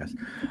podcast.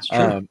 It's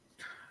true.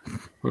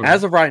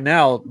 As of right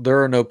now,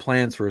 there are no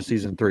plans for a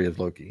season 3 of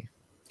Loki.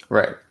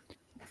 Right.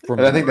 And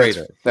I think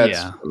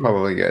that's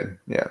probably good.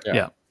 Yeah,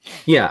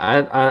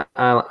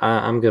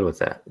 I'm good with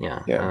that.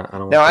 Yeah.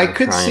 I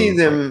could see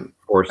them.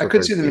 I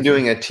could see them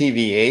doing a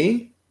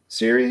TVA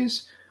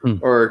series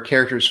or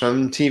characters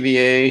from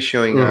TVA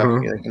showing up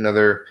in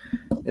other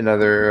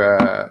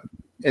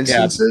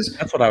instances. Yeah,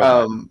 that's what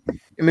I would.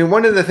 I mean,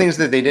 one of the things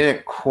that they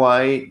didn't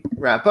quite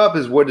wrap up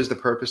is what is the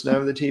purpose now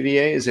of the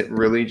TVA? Is it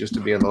really just to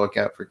be on the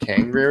lookout for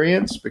Kang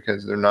variants?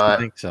 Because they're not.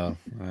 I think so.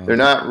 They're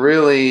not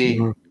really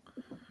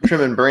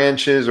trimming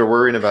branches or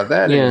worrying about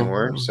that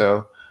anymore.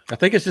 So I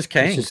think it's just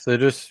Kangs. They're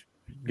just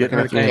getting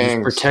rid of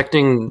Kangs.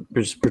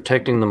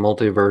 Protecting the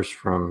multiverse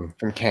from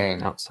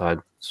Kang outside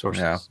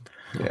sources.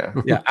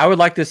 Yeah. I would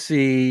like to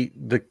see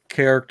the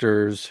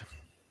characters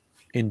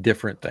in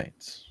different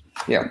things.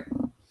 Yeah.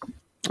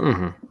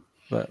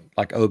 But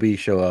like Obi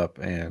show up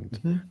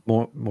and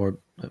more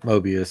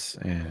Mobius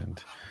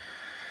and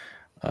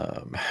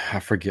I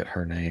forget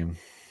her name,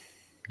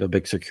 the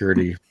big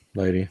security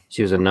lady.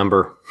 She was a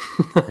number.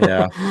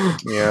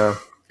 Yeah.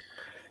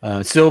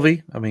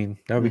 Sylvie. I mean,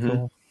 that would be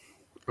cool.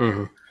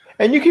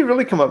 And you could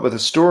really come up with a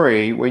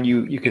story where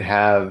you could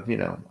have,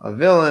 a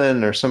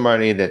villain or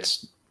somebody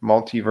that's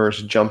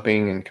multiverse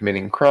jumping and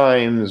committing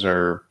crimes,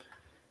 or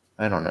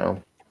I don't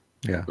know.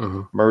 Yeah.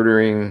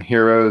 Murdering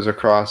heroes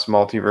across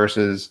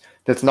multiverses.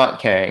 That's not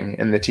Kang,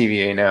 and the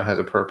TVA now has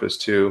a purpose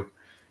to,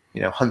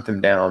 hunt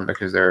them down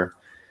because they're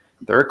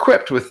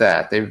equipped with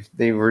that.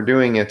 They were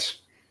doing it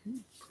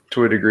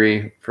to a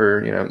degree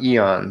for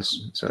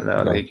eons, so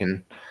now they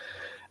can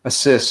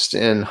assist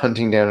in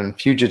hunting down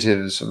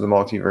fugitives of the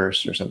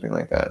multiverse or something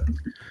like that.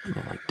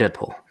 Like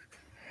Deadpool.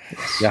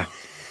 Yeah.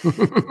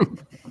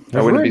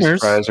 I wouldn't be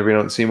surprised if we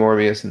don't see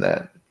Morbius in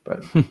that.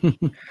 But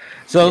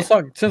so let's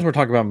talk, since we're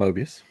talking about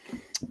Mobius,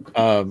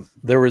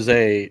 there was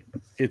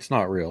it's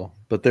not real,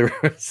 but there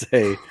was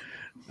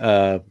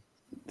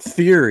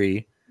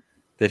theory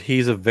that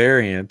he's a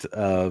variant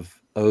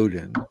of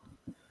Odin.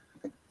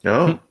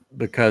 No,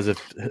 because of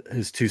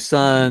his two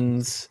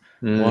sons.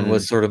 One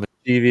was sort of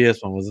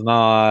mischievous, one was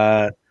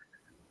not.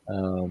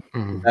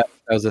 That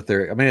was a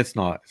theory. I mean, it's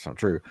not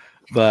true.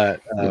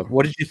 But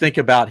what did you think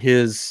about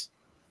his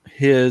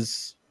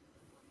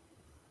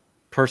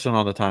person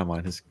on the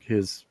timeline?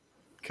 His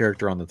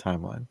character on the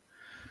timeline?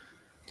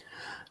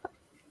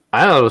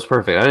 I thought it was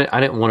perfect. I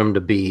didn't want him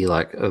to be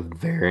like a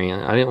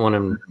variant. I didn't want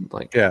him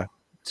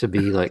to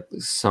be like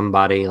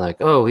somebody like,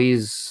 oh,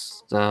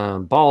 he's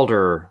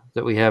Balder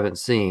that we haven't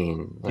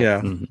seen.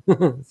 Like,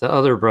 the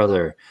other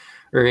brother.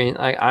 Or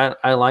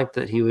I liked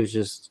that he was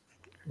just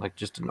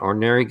an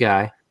ordinary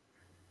guy.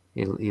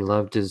 He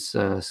loved his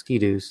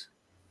ski-doos.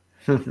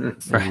 And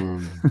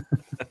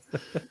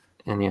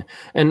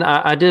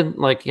I did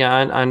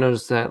I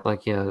noticed that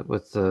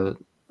with the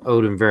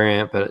Odin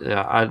variant, but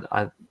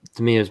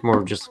to me it's more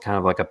of just kind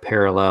of like a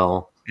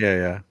parallel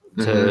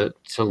to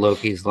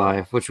Loki's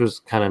life, which was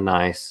kind of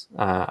nice.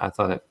 I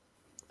thought it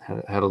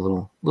had a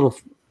little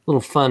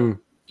fun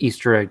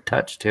Easter egg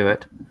touch to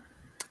it.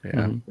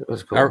 Yeah, it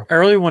was cool. I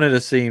really wanted a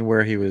scene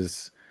where he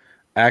was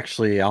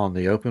actually on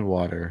the open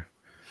water,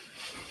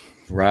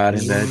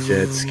 riding that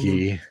jet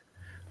ski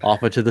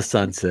off into the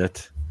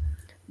sunset.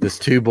 There's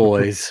two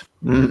boys.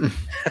 I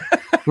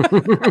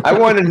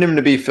wanted him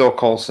to be Phil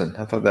Coulson.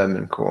 I thought that'd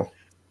been cool.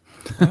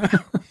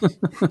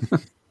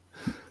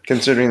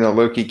 Considering that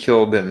Loki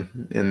killed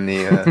him in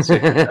the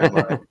second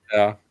timeline.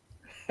 Yeah,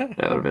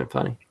 that would have been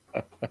funny.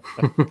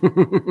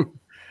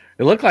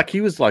 It looked like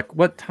he was like,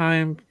 what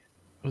time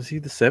was he?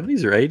 The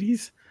 70s or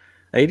 80s?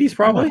 80s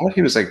probably. I thought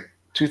he was like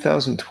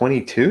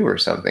 2022 or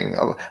something.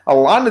 A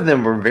lot of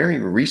them were very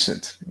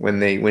recent when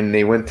they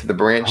went to the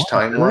branch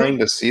timeline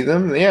to see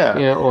them. Yeah.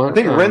 Well, I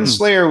think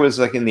Renslayer was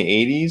like in the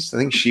 80s. I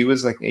think she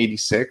was like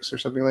 86 or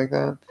something like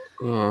that.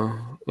 Yeah.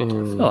 I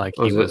feel like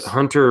he was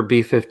Hunter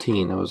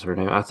B-15. That was her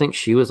name. I think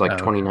she was like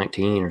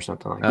 2019 or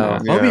something like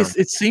that. Maybe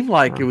it seemed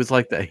like it was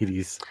like the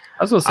 80s.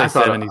 I was going to say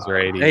 70s or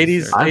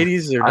 80s.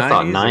 80s or 90s. I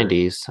thought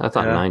 90s. I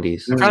thought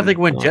 90s. I'm trying to think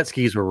when jet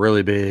skis were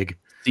really big.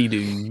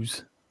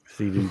 Sea-doos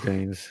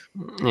things.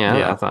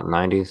 Yeah, I thought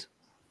 90s.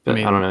 But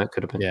I don't know. It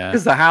could have been. Yeah.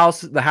 Because the house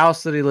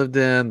that he lived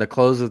in, the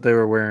clothes that they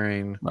were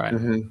wearing, right?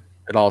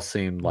 It all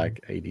seemed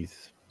like 80s,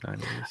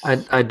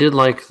 90s. I did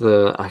like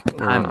I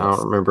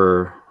don't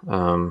remember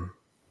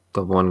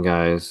the one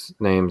guy's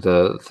name,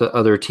 the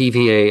other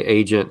TVA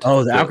agent.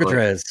 Oh, the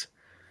Alcatraz.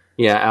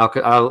 Yeah,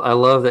 I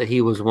love that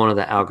he was one of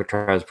the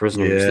Alcatraz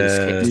prisoners.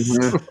 Yes.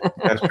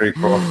 That's pretty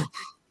cool.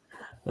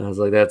 I was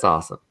like, that's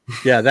awesome.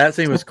 Yeah, that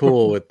scene was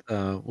cool with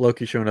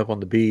Loki showing up on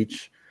the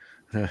beach.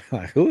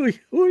 Like, who are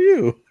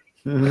you?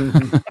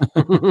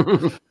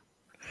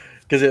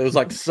 Because it was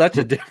like such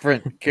a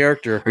different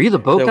character. Are you the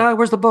boat guy?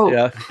 Where's the boat?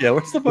 Yeah,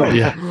 where's the boat?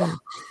 Yeah.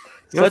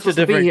 Such a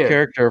different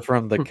character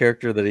from the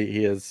character that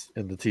he is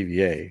in the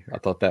TVA. I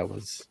thought that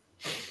was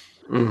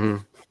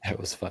that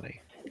was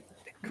funny.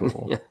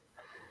 Cool. Yeah.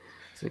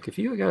 It's like, if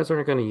you guys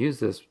aren't going to use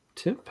this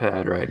tip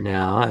pad right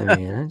now, I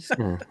mean, I'm just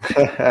going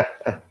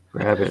to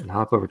grab it and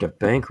hop over to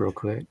bank real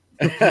quick.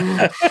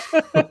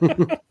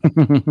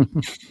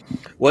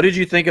 What did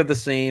you think of the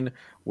scene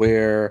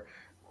where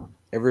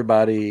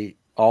everybody,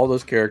 all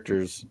those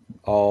characters,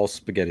 all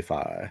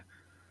spaghettify?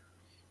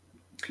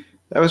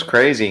 That was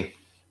crazy.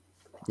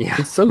 Yeah,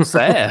 it's so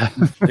sad.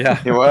 Yeah,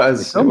 it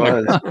was.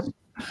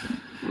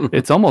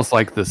 It's almost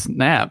like the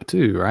snap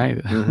too,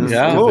 right?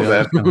 Yeah, a little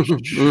bit.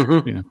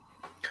 Yeah.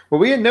 Well,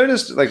 we had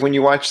noticed, like, when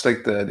you watch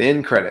like the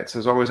end credits,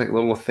 there's always like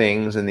little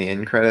things in the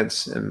end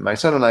credits. And my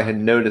son and I had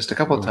noticed a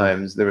couple of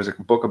times there was a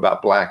book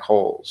about black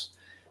holes.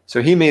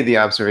 So he made the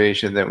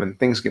observation that when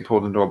things get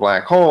pulled into a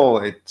black hole,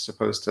 it's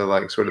supposed to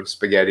like sort of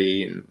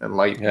spaghetti and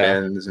light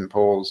bends and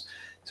pulls.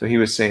 So he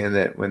was saying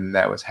that when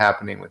that was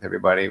happening with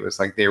everybody, it was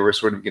like they were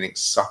sort of getting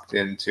sucked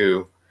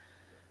into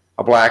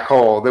a black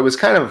hole. That was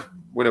kind of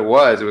what it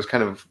was. It was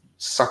kind of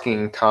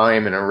sucking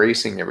time and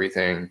erasing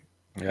everything.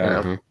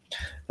 Yeah. You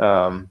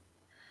know?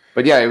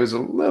 But yeah, it was a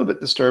little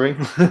bit disturbing.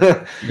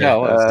 I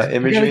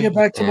gotta get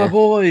back to my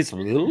boys.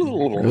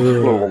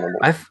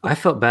 I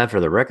felt bad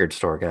for the record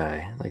store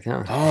guy. Like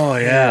that. Oh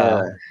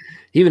yeah.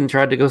 He even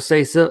tried to go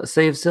save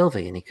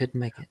Sylvie, and he couldn't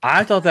make it.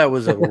 I thought that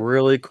was a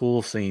really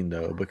cool scene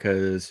though,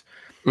 because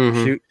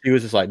she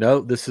was just like,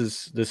 no, this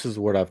is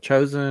what I've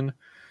chosen.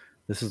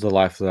 This is the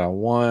life that I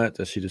want.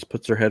 And she just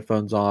puts her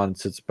headphones on and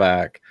sits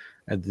back,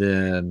 and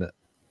then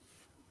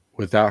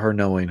without her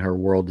knowing, her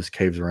world just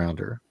caves around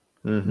her.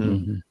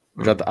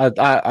 Which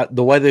I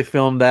the way they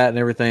filmed that and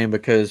everything,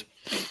 because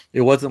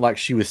it wasn't like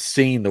she was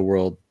seeing the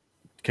world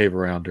cave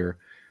around her.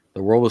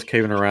 The world was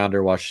caving around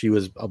her while she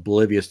was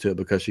oblivious to it,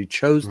 because she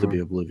chose to be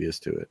oblivious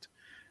to it.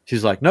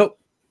 She's like, nope,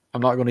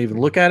 I'm not going to even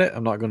look at it.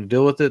 I'm not going to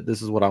deal with it.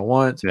 This is what I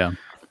want. Yeah.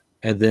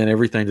 And then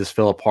everything just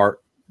fell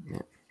apart.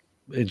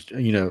 It,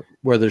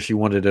 whether she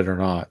wanted it or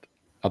not.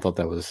 I thought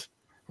that was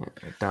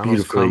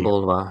McDonald's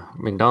crumbled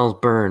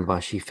McDonald's burned while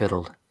she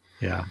fiddled.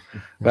 Yeah.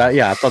 But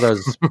yeah, I thought that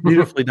was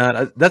beautifully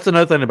done. That's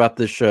another thing about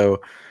this show.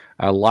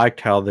 I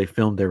liked how they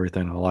filmed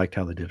everything. I liked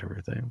how they did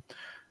everything.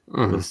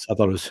 I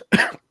thought it was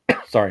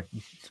sorry,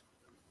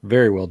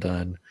 very well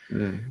done.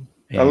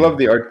 I love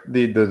the art,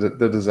 the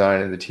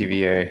design of the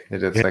TVA.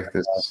 It's like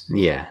this.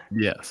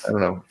 Yes. I don't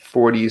know,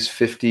 40s,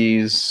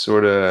 50s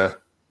sort of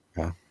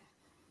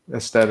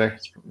aesthetic.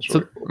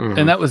 So,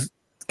 and that was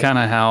kind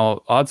of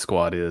how Odd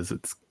Squad is.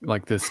 It's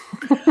like this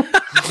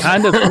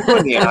kind of that's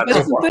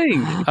the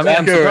thing. I mean,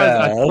 I'm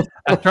surprised.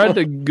 I tried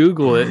to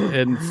Google it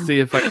and see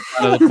if I could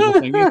find other people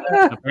thinking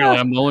that. Apparently,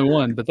 I'm the only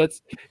one. But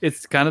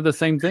it's kind of the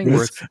same thing.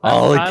 Where it's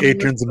all in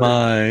Katrin's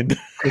mind.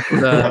 It's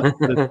like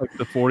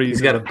the 40s.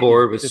 He's got a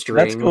board with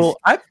strings. That's cool.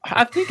 I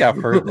think I've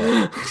heard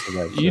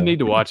that. You need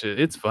to watch it.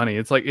 It's funny.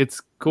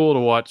 It's cool to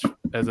watch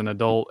as an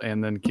adult,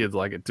 and then kids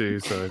like it too.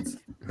 So it's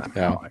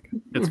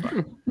it's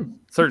fun.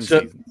 Certain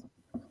seasons.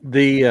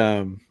 The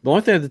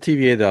only thing at the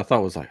TVA that I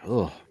thought was like,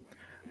 oh,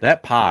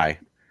 that pie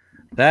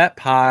that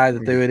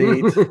they would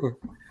eat.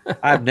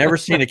 I've never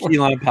seen a key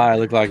lime pie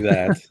look like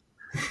that.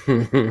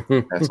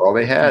 That's all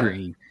they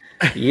had.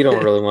 You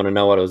don't really want to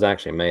know what it was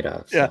actually made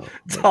of. So. Yeah,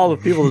 it's all the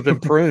people that've been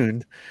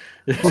pruned.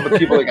 All the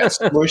people that got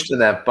smushed in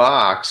that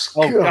box.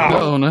 Oh, God.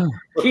 Oh no.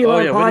 Key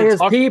lime pie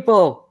is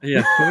people.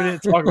 Yeah, we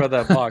didn't talk about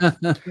that box.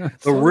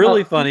 The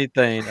really funny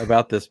thing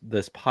about this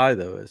pie,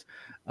 though, is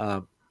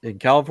in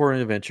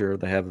California Adventure,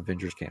 they have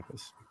Avengers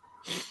Campus.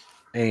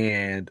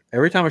 And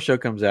every time a show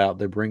comes out,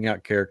 they bring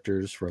out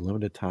characters for a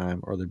limited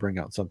time or they bring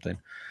out something.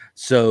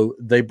 So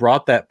they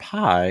brought that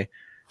pie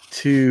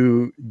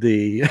to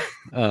the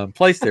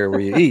place there where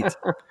you eat.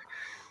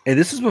 And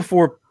this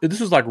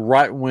was like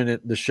right when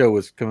the show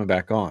was coming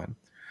back on.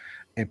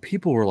 And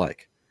people were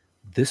like,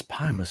 this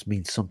pie must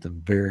mean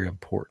something very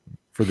important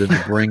for them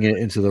to bring it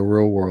into the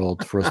real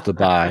world for us to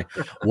buy.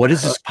 What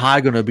is this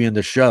pie going to be in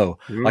the show?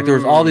 Like there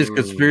was all these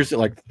conspiracy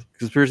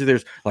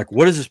theories. Like,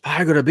 what is this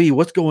pie going to be?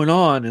 What's going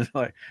on? And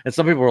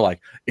some people were like,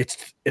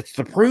 it's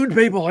the pruned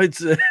people.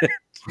 It's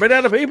made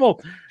out of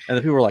people. And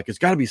the people were like, it's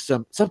got to be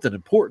something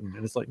important.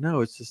 And it's like,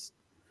 no, it's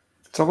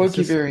a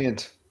Loki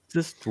variant.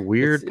 Just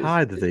weird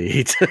pie that they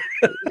eat.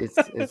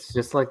 it's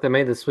just like they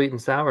made the sweet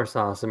and sour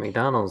sauce at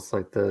McDonald's,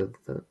 like the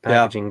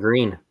packaging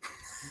green.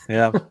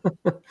 Yeah.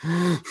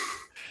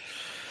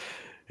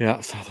 Yeah,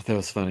 so I thought that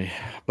was funny.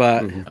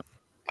 But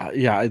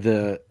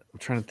I'm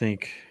trying to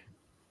think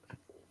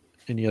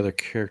any other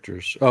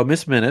characters. Oh,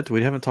 Miss Minute.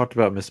 We haven't talked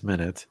about Miss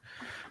Minute,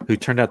 who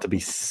turned out to be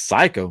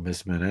Psycho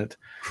Miss Minute.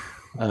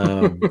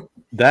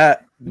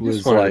 That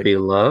was like to be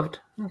loved.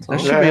 That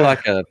should be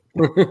like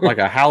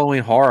a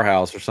Halloween horror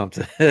house or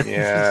something.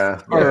 Yeah.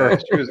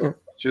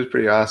 She was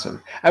pretty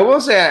awesome. I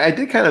will say I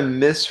did kind of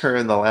miss her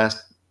in the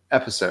last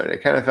episode.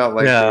 It kind of felt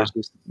like there was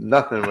just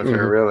nothing with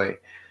her really.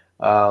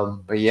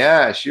 But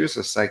yeah, she was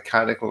a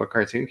psychotic little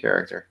cartoon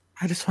character.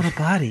 I just want a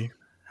body.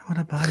 I want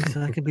a body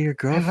so I can be your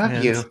girlfriend.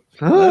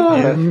 I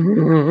love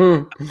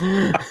you.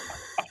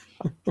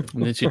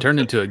 And then she turned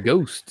into a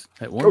ghost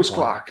at one Ghost point.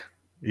 clock.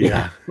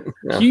 Yeah.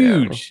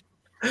 Huge.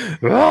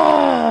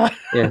 Yeah,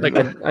 I like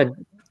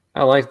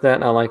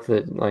that. I like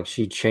that. Like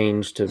she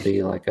changed to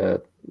be like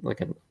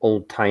an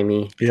old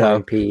timey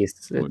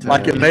timepiece.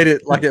 Like it made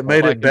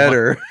it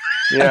better.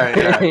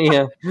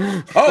 Yeah.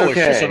 Oh, it's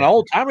just an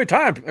old timey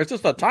time. It's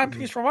just a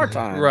timepiece from our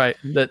time, right?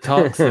 That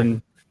talks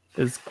and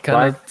is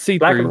kind of see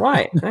black through. and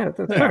white.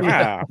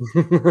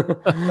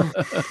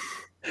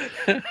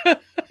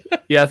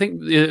 Yeah, I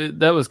think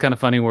that was kind of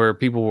funny where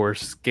people were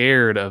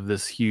scared of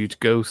this huge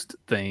ghost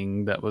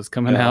thing that was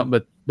coming out,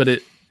 but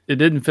it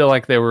didn't feel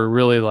like they were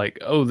really like,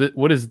 oh,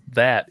 what is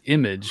that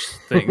image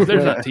thing?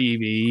 There's a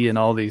TV and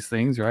all these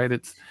things, right?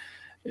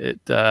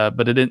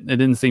 But it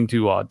didn't seem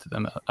too odd to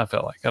them. I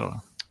felt like, I don't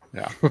know.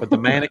 Yeah, but the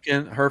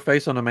mannequin, her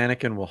face on the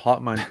mannequin will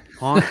haunt my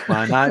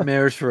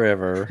nightmares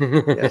forever.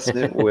 Yes,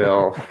 it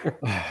will.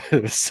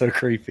 It was so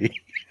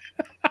creepy.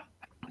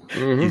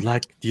 Do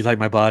you like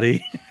my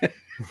body?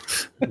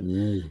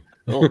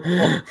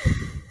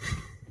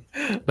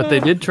 But they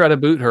did try to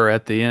boot her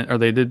at the end, or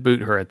they did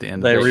boot her at the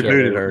end. They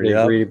rebooted her.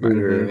 Yeah,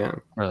 rebooted her. Yeah.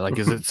 Or like,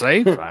 is it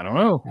safe? I don't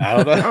know.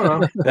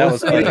 That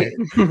was funny.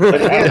 But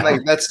again,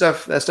 like that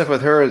stuff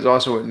with her is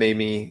also what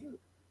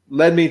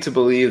led me to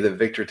believe that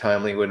Victor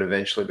Timely would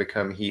eventually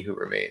become He Who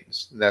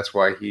Remains. And that's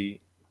why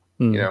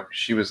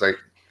she was like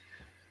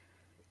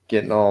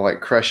getting all like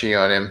crushy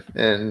on him,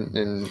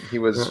 and he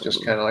was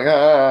just kind of like,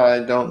 I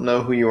don't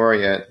know who you are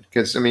yet,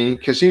 because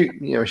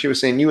she was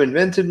saying, you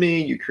invented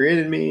me, you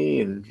created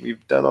me, and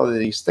we've done all of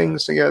these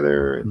things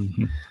together.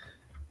 And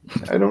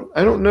I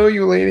don't know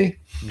you, lady.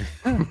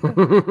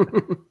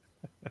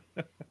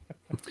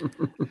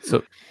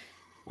 So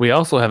we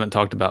also haven't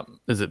talked about,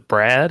 is it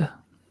Brad?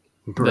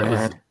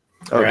 Brad.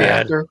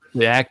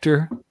 The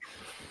actor.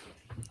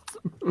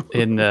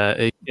 And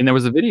there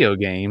was a video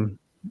game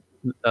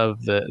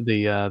of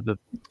the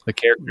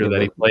character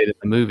that he played in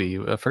the movie.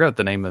 I forgot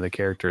the name of the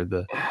character,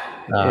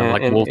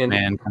 Wolfman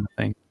kind of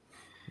thing.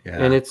 Yeah.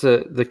 And it's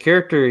the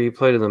character he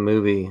played in the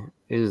movie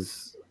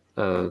is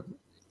a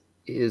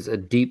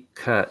deep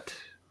cut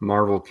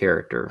Marvel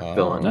character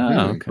villain.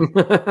 Oh,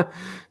 okay.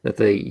 That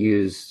they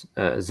use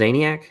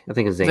Zaniac. I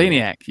think it's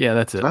Zaniac. Yeah,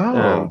 that's it.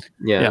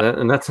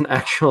 And that's an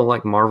actual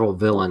like Marvel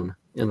villain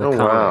in the comics.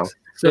 Wow.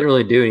 So, didn't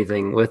really do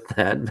anything with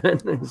that,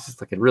 but it's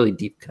just like a really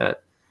deep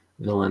cut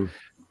villain.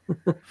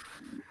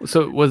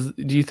 So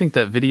do you think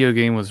that video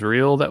game was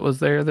real that was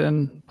there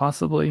then,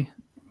 possibly?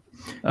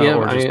 Yeah,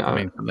 I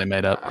mean, they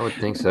made up. I would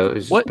think so. It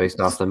was just based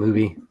off the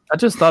movie. I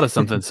just thought of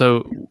something.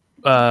 So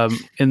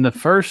in the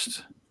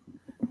first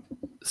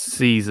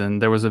season,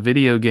 there was a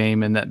video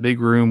game in that big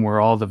room where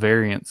all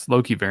the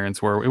Loki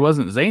variants were. It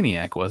wasn't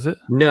Zaniac, was it?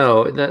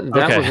 No, that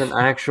was an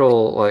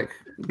actual like.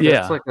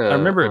 Yeah, like I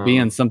remember it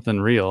being something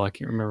real. I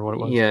can't remember what it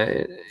was.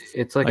 Yeah,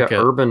 it's like an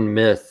urban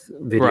myth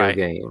video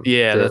game.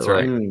 Yeah, that's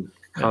right.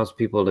 Cause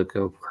people to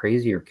go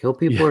crazy or kill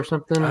people or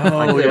something.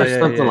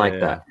 Something like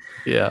that.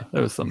 Yeah,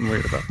 there was something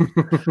weird about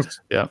it.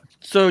 Yeah.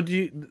 So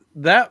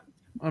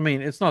I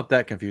mean, it's not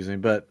that confusing,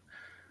 but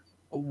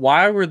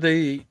why were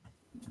they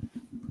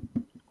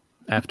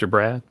after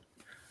Brad?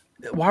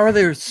 Why were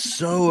they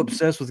so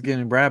obsessed with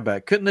getting Brad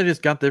back? Couldn't they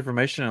just got the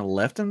information and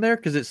left him there?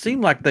 Because it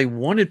seemed like they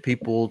wanted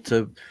people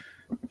to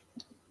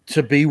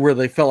be where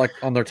they felt like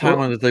on their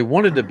timeline that they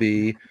wanted to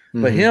be.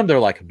 But him, they're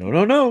like,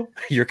 no,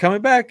 you're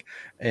coming back,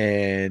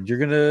 and you're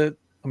gonna.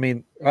 I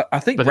mean, I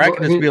think Brad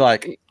can just be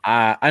like,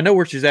 I know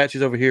where she's at.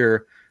 She's over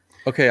here.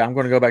 Okay, I'm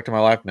going to go back to my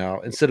life now.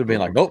 Instead of being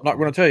like, nope, not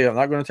going to tell you. I'm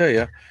not going to tell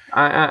you.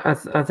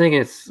 I think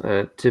it's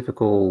a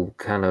typical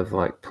kind of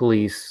like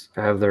police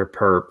have their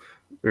perp.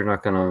 They're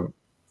not going to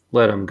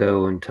let them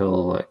go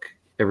until like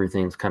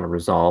everything's kind of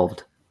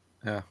resolved.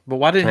 Yeah, but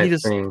why didn't he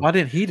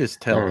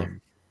just tell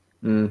him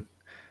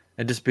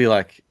and just be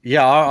like,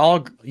 yeah,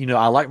 I'll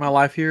I like my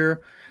life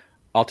here.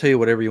 I'll tell you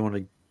whatever you want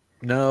to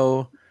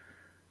know.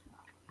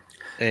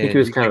 And I think it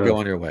was kind of go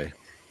on your way.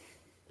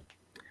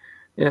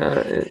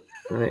 Yeah,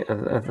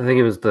 I think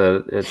it was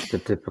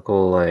the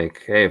typical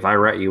like, hey, if I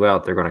rat you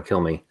out, they're going to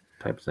kill me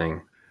type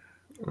thing.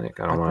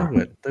 Like I don't want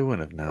to. They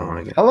wouldn't have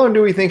known. How long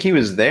do we think he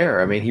was there?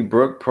 I mean, he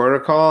broke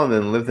protocol and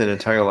then lived an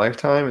entire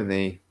lifetime, and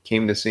they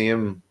came to see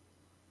him.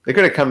 They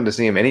could have come to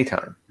see him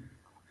anytime.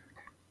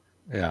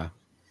 Yeah.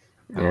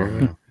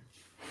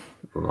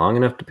 Long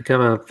enough to become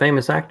a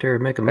famous actor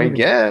and make a movie. I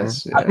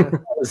guess. Yeah.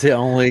 That was the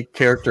only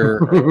character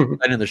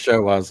in the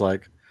show I was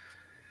like,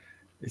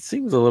 it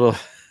seems a little.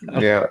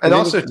 Yeah, and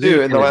also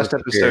too in the last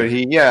episode,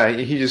 he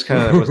just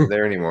kind of wasn't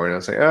there anymore, and I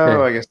was like,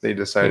 oh, I guess they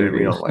decided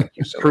we don't like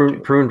you so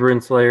much. Pruned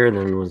Renslayer, and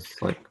then was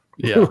like,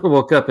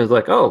 woke up and was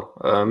like, oh,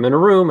 I'm in a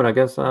room, and I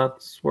guess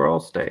that's where I'll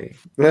stay.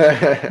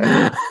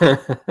 I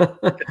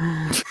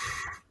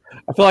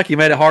feel like he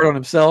made it hard on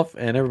himself,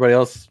 and everybody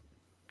else.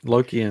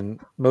 Loki and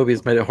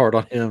Mobius made it hard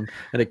on him,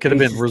 and it could have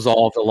been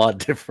resolved a lot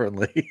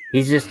differently.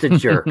 He's just a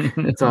jerk.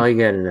 That's all you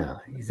got to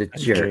know. He's a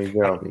jerk. There you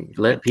go.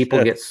 Let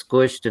people get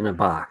squished in a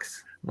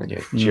box. Like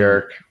a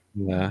jerk.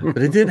 Yeah, but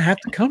it didn't have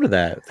to come to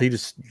that. They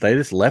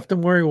just left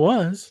him where he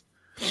was.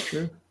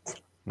 True.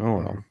 Oh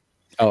well.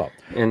 Oh,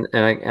 and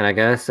I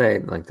gotta say,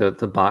 like the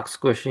box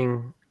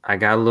squishing, I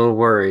got a little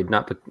worried.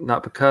 Not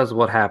because of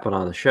what happened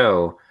on the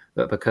show,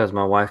 but because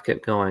my wife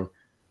kept going.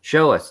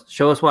 Show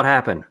us what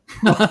happened.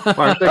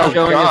 Why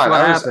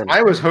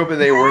I was hoping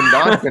they were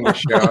not going to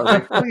show. I was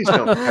like, please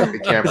don't cut the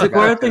camera.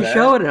 Why aren't they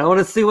showing it? I want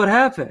to see what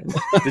happened.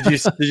 Did you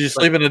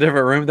sleep in a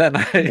different room that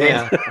night?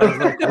 Yeah, I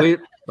was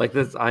like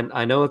this.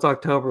 I know it's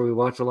October. We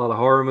watch a lot of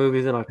horror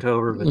movies in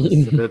October, but this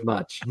is a bit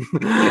much.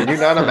 Can you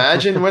not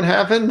imagine what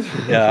happened?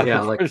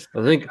 Yeah. Like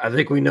I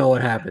think we know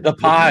what happened. The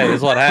pie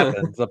is what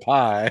happens. The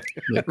pie,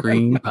 the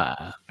green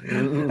pie.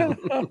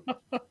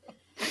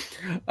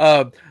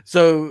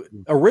 So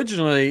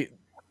originally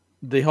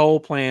the whole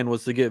plan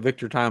was to get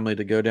Victor Timely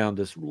to go down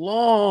this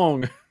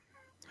long,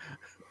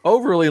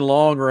 overly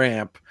long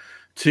ramp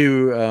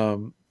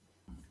to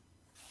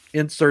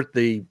insert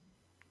the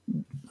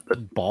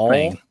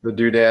ball, the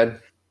doodad.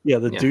 Yeah,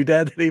 the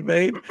doodad that he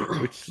made,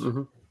 which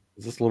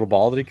is this little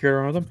ball that he carried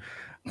around with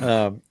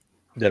him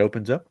that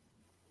opens up,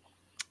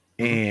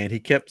 and he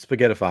kept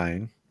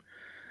spaghettifying,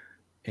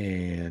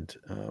 and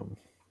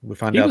we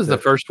find out he was the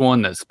first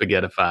one that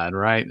spaghettified,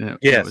 right?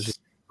 Yes. Just,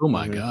 oh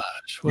my gosh!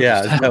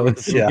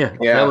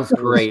 That was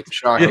great.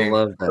 Shocking. I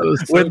love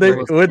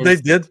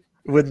that.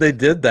 When they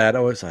did that, I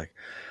was like,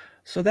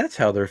 so that's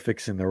how they're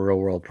fixing the real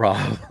world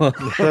problem.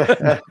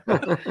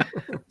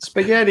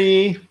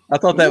 Spaghetti. I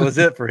thought that was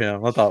it for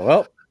him. I thought,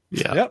 well,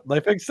 yep, they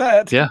fixed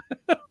that. Yeah.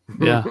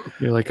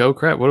 You're like, oh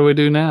crap, what do we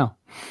do now?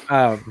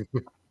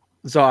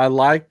 So I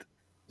liked.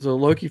 So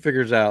Loki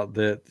figures out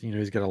that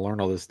he's going to learn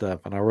all this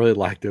stuff, and I really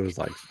liked it was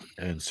like,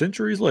 and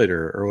centuries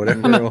later or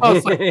whatever.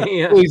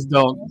 Please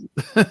don't.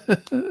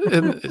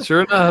 And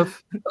sure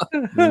enough,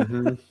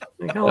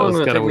 like, how long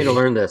will it take me to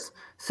learn this?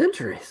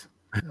 Centuries.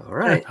 All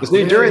right.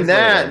 See, during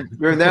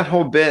that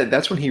whole bit,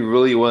 that's when he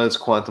really was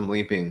quantum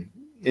leaping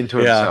into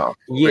himself.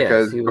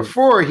 Yes, because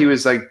before he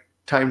was like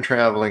time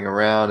traveling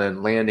around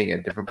and landing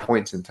at different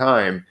points in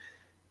time.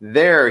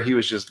 There, he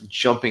was just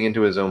jumping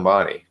into his own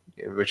body.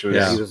 Which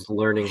was he was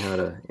learning how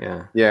to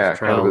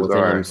travel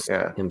within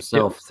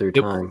himself through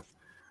time.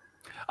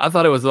 I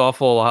thought it was an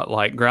awful lot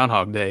like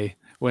Groundhog Day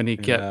when he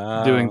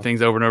kept doing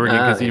things over and over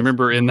again. Because you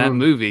remember in that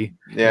movie,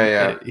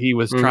 he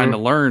was trying to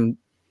learn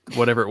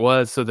whatever it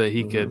was so that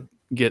he could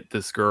get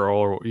this girl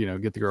or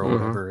get the girl or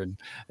whatever,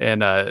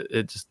 and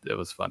it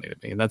was funny to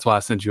me, and that's why I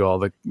sent you all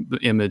the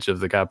image of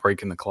the guy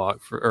breaking the clock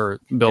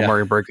or Bill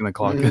Murray breaking the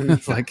clock.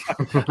 It's like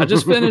I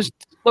just finished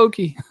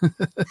Loki.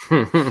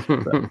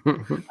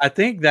 I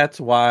think that's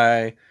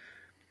why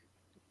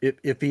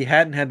if he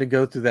hadn't had to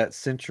go through that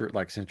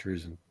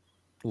centuries and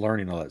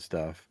learning all that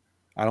stuff,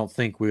 I don't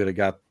think we would have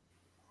got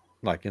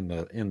like in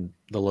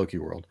the Loki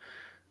world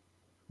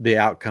the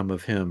outcome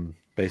of him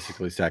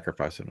basically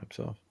sacrificing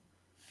himself.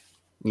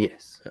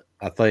 Yes.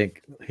 I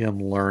think him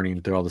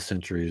learning through all the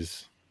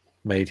centuries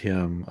made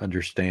him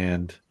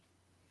understand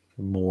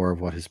more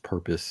of what his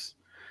purpose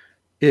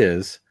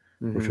is,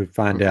 which we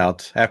find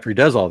out after he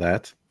does all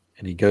that,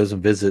 and he goes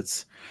and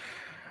visits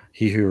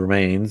He Who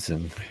Remains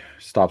and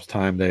stops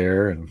time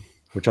there, and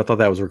which I thought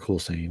that was a cool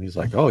scene. He's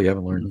like, "Oh, you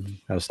haven't learned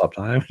how to stop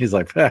time?" He's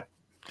like, I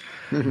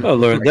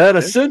learned that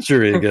a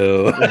century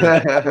ago.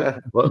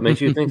 What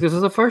makes you think this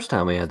is the first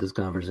time we had this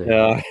conversation?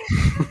 Yeah.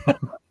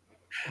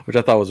 Which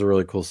I thought was a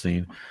really cool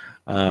scene.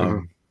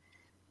 And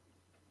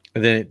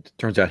then it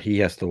turns out he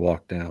has to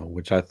walk down,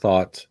 which I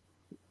thought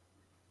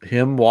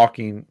him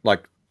walking,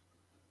 like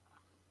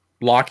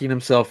locking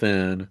himself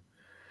in,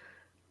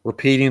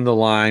 repeating the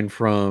line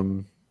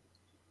from,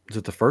 is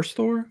it the first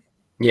Thor?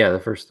 Yeah, the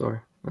first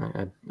Thor.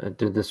 I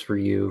did this for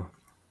you.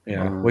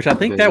 Yeah, which I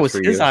think that was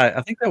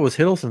I think that was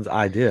Hiddleston's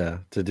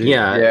idea to do.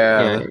 Yeah,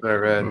 that's what I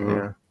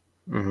read.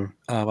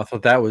 I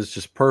thought that was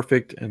just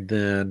perfect. And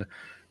then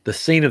the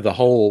scene of the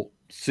whole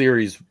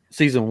series,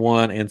 season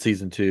 1 and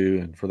season 2,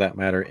 and for that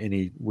matter,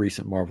 any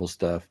recent Marvel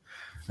stuff,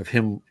 of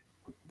him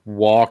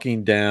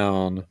walking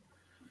down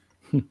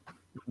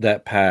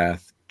that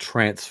path,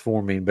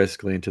 transforming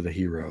basically into the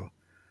hero,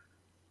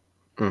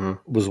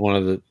 was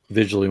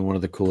visually one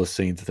of the coolest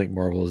scenes I think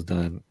Marvel has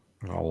done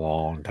in a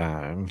long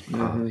time.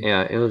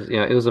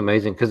 It was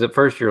amazing, because at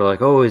first you're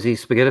like, oh, is he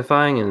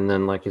spaghettifying? And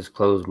then like his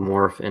clothes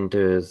morph into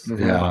his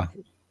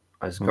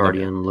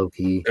Asgardian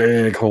Loki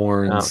big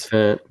horns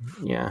outfit.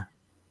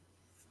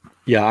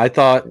 Yeah, I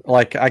thought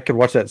like I could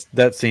watch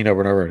that scene over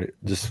and over,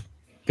 just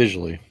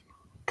visually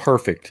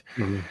perfect.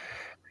 And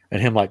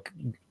him like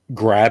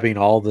grabbing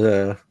all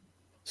the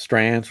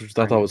strands, which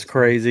I thought was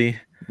crazy.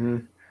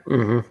 And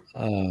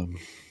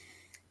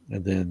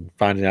then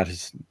finding out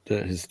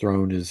his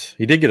throne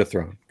he did get a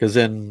throne, because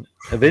in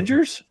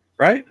Avengers,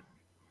 right?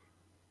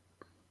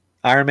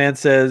 Iron Man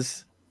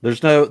says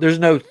there's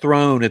no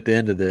throne at the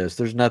end of this.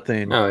 There's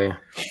nothing. Oh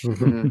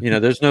yeah.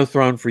 There's no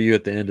throne for you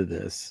at the end of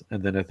this.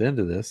 And then at the end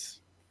of this,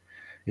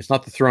 it's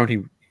not the throne he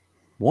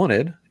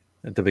wanted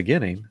at the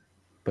beginning,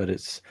 but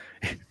it's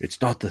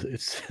not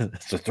it's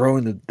the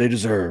throne that they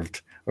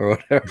deserved, or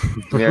whatever.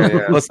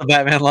 Yeah. What's the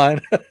Batman line?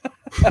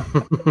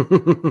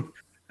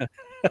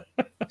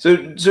 So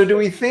do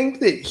we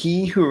think that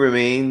He Who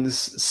Remains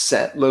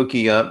set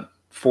Loki up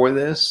for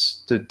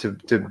this to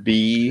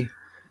be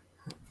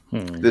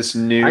this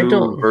new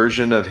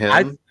version of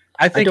him?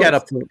 I think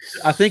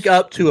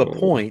up to a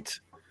point,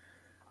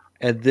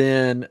 and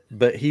then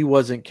but he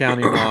wasn't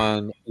counting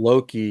on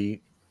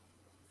Loki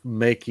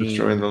making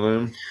destroying the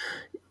loom.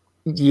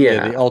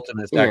 The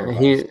ultimate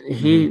sacrifice.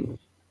 He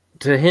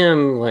to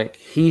him, like,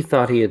 he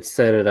thought he had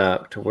set it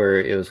up to where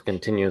it was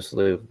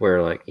continuously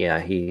where, like,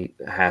 he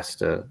has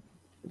to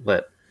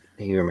let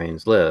He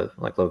Remains live,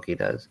 like Loki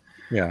does.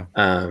 Yeah.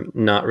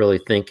 Not really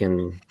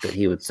thinking that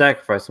he would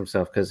sacrifice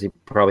himself, because he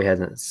probably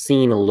hasn't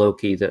seen a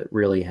Loki that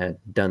really had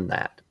done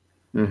that.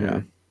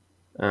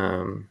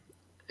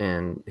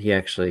 And he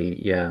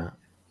actually,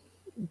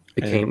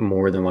 became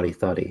more than what he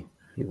thought he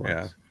was.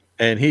 Yeah.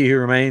 And He Who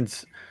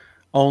Remains,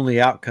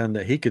 only outcome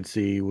that he could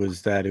see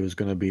was that it was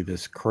going to be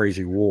this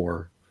crazy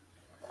war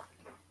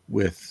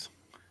with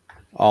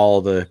all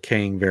the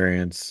Kang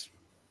variants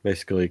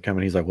basically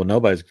coming. He's like, well,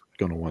 nobody's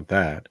going to want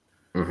that.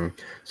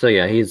 So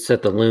he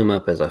set the loom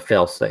up as a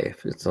fail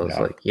safe. It's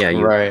like, you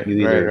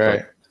either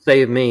like,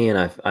 save me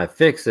and I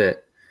fix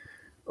it,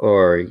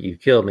 or you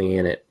kill me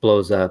and it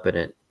blows up and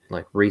it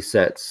like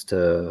resets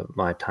to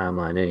my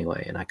timeline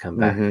anyway, and I come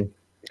back.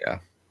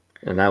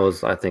 And that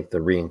was, I think, the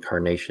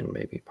reincarnation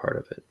maybe part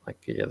of it. Like,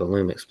 the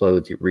loom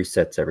explodes, it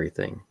resets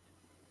everything.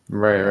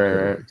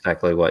 Right.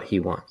 Exactly what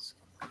he wants.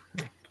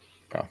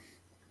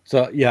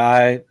 So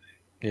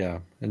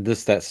and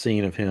that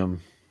scene of him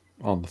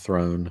on the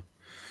throne,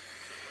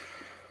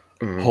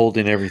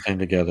 holding everything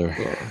together.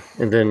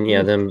 And then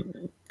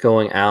them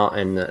going out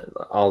and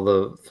all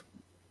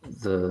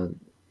the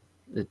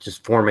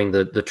just forming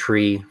the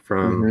tree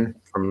from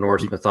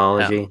Norse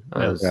mythology.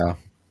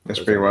 That's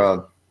pretty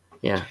wild.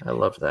 Yeah, I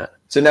loved that.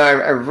 So now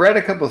I've read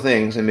a couple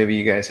things, and maybe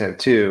you guys have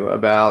too,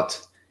 about,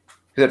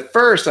 because at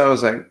first I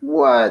was like,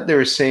 what? They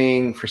were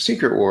saying for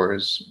Secret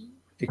Wars,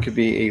 it could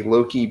be a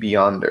Loki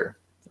Beyonder.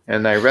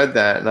 And I read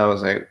that, and I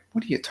was like,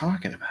 what are you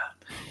talking about?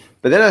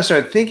 But then I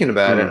started thinking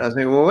about it, and I was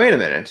like, well, wait a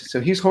minute. So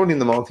he's holding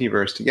the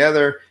multiverse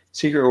together.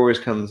 Secret Wars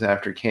comes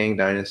after Kang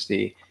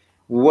Dynasty.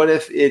 What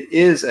if it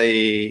is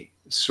a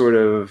sort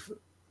of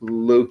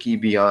Loki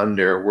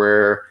Beyonder,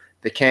 where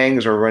the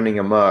Kangs are running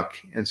amok,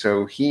 and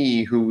so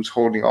he, who's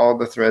holding all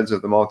the threads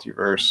of the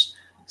multiverse,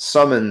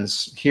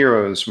 summons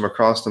heroes from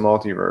across the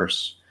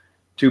multiverse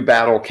to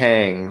battle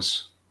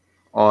Kangs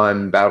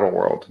on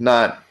Battleworld.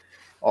 Not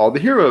all the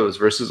heroes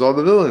versus all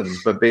the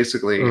villains, but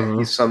basically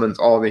he summons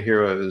all the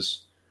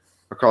heroes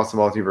across the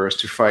multiverse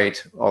to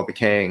fight all the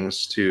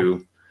Kangs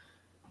to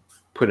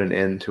put an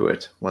end to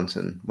it once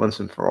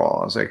and for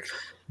all. I was like,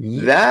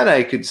 that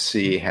I could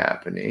see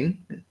happening.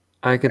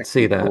 I could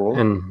see that, cool.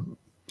 And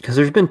because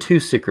there's been 2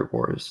 Secret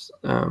Wars.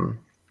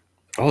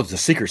 It's a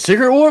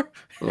Secret War.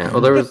 Yeah,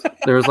 well, there was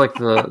like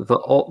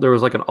there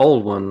was like an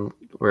old one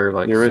where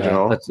like the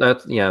original.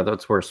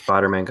 That's where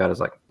Spider-Man got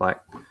his like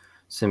black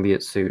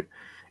symbiote suit,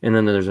 and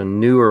then there's a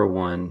newer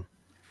one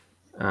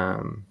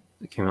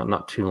that came out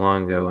not too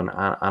long ago, and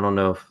I don't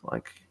know if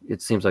like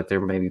it seems like they're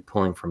maybe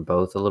pulling from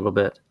both a little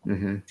bit.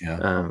 Mm-hmm.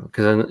 Yeah.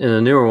 Because in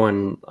the newer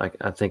one, like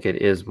I think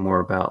it is more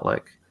about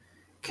like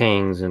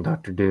Kangs and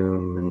Doctor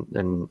Doom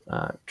and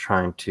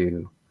trying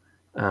to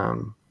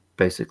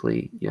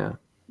basically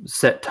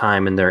set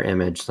time in their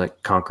image,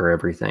 like conquer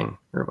everything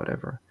or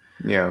whatever.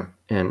 Yeah.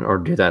 And or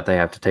do that, they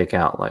have to take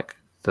out like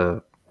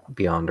the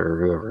Beyonder or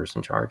whoever's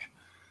in charge.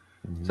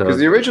 So because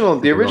the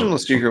original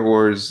Secret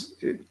Wars,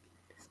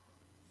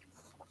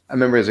 I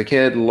remember as a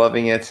kid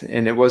loving it,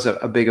 and it was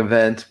a big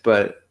event,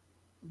 but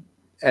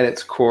at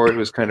its core, it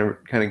was kind of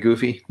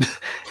goofy.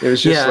 It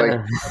was just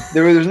like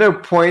there was no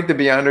point. The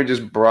Beyonder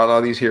just brought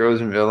all these heroes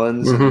and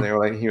villains, and they were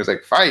like, he was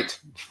like, fight.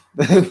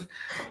 And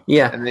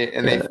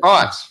they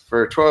fought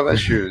for 12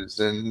 issues,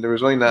 and there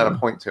was really not a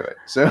point to it.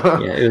 So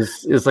it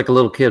was like a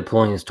little kid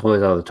pulling his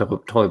toys out of the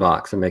toy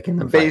box and making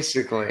them fight.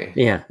 Basically.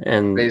 Yeah,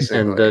 and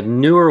the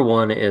newer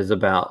one is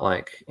about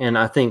like, and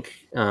I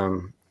think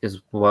is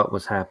what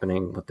was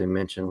happening. What they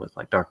mentioned with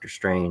like Doctor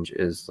Strange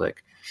is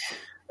like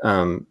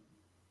an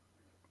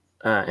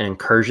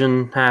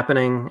incursion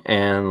happening,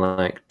 and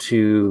like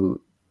 2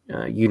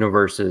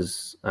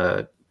 universes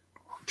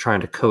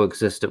trying to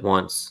coexist at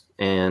once,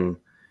 and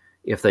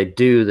if they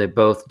do, they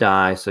both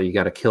die. So you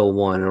got to kill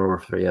one in order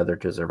for the other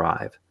to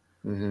survive,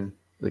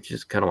 which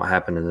is kind of what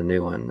happened in the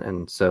new one.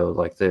 And so,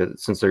 like,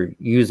 since they're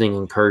using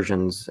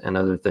incursions and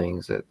other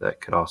things,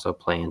 that could also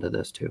play into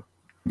this too.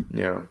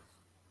 Yeah,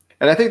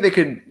 and I think they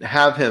could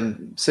have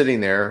him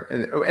sitting there,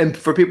 and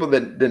for people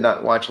that did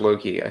not watch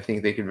Loki, I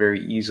think they could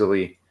very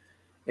easily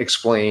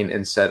explain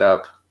and set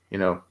up.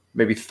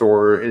 Maybe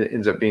Thor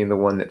ends up being the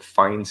one that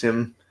finds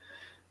him.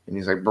 And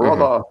he's like,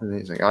 brother. And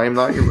he's like, I am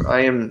not your,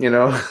 I am,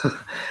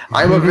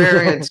 I'm a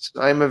variant.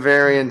 I'm a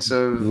variant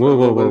of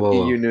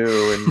Loki you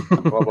knew,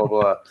 and blah,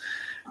 blah,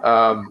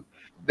 blah.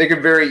 They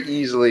could very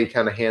easily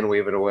kind of hand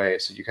wave it away.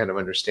 So you kind of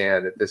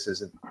understand that this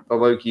isn't the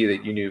Loki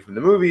that you knew from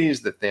the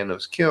movies, that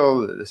Thanos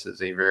killed, that this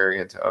is a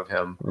variant of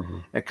him.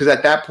 Because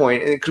at that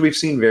point, because we've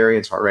seen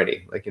variants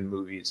already, like in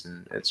movies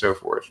and so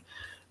forth.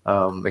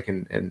 Like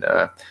in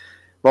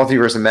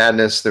Multiverse of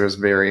Madness, there was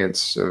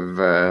variants of,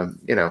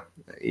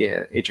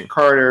 Agent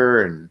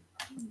Carter and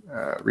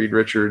Reed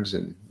Richards,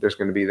 and there's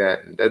going to be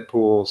that in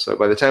Deadpool. So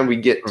by the time we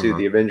get to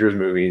the Avengers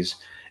movies,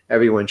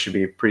 everyone should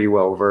be pretty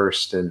well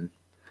versed in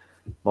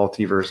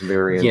multiverse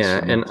variants.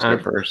 Yeah, and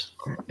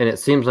it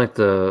seems like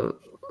for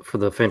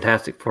the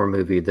Fantastic Four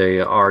movie,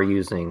 they are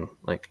using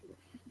like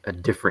a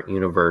different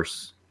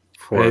universe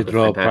for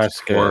Pedro the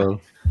Fantastic Four.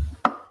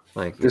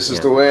 Like this is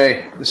the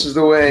way. This is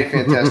the way,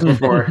 Fantastic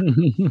Four.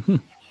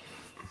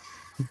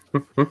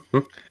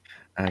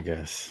 I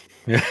guess.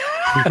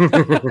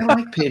 I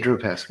like Pedro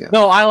Pascal.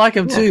 No, I like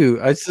him too.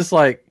 It's just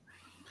like,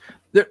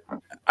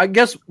 I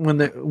guess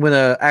when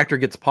an actor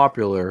gets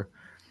popular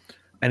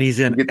and he's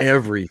in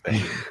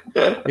everything,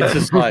 it's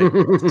just like,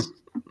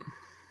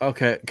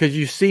 okay, because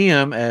you see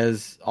him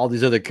as all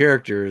these other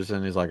characters,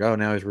 and he's like, oh,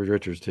 now he's Reed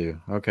Richards too.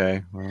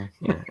 Okay, well.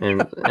 Yeah,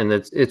 and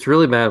it's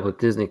really bad with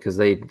Disney because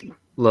they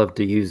love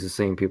to use the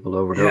same people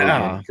over and over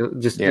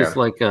again. Just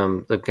like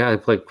the guy who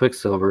played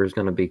Quicksilver is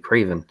going to be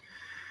Kraven.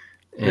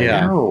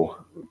 And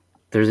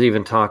there's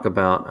even talk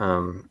about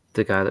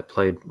the guy that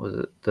played, was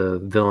it the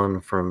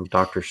villain from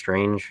Doctor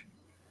Strange?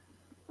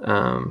 I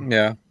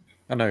know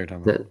you're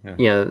talking about.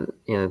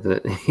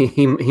 That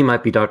he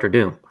might be Doctor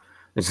Doom.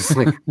 It's just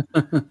like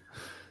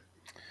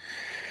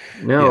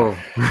no.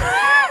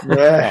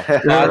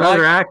 There are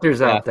other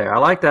actors out there. I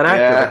like that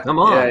actor. But come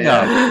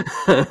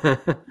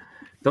on.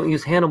 Don't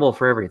use Hannibal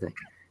for everything.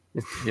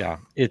 I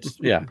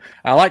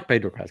like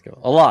Pedro Pascal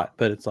a lot,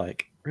 but it's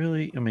like,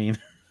 really? I mean,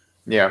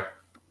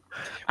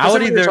 I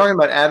would either talking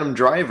about Adam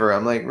Driver.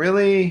 I'm like,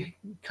 really,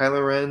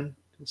 Kylo Ren?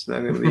 It's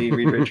not going to be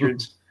Reed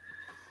Richards.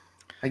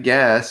 I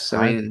guess.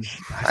 I mean,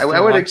 I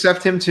would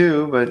accept him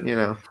too, but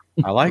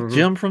I like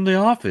Jim from The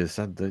Office.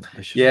 He was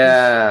great.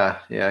 Yeah,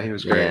 he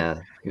was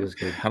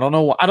good. I don't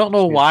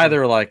know why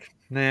they're like,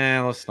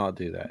 nah, let's not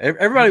do that.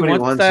 Everybody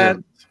wants that,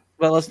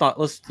 but let's not.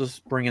 Let's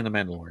just bring in the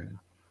Mandalorian.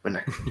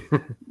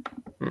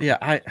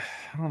 I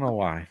don't know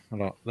why. I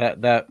don't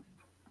that.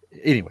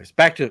 Anyways,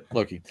 back to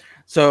Loki.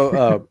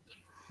 So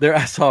there,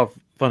 I saw a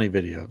funny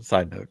video.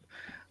 Side note,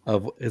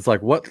 of it's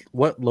like what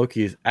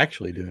Loki is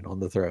actually doing on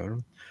the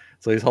throne.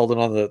 So he's holding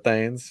on to the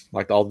things,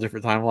 like all the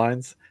different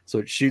timelines. So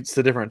it shoots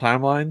to different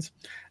timelines,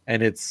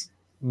 and it's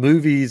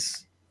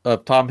movies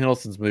of Tom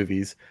Hiddleston's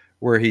movies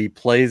where he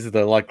plays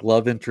the like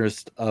love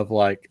interest of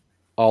like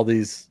all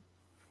these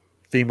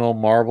female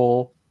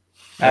Marvel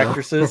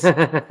actresses.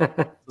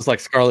 It's like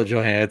Scarlett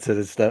Johansson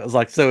and stuff. It's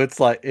like, so it's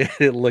like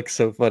it looks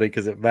so funny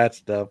because it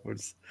matched up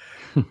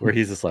where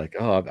he's just like,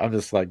 oh, I'm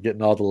just like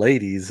getting all the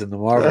ladies in the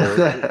Marvel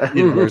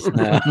universe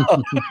now.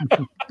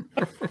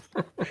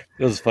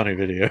 It was a funny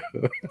video.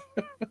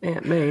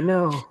 Aunt May,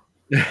 no.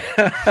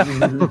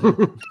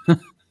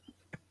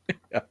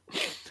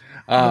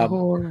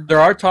 There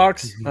are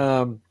talks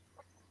because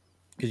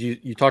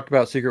you talked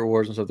about Secret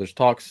Wars and stuff. There's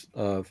talks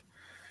of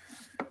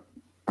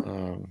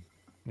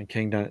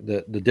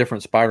the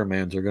different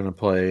Spider-Mans are going to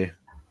play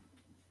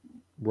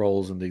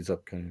roles in these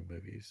upcoming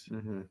movies.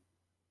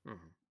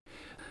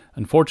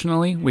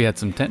 Unfortunately, we had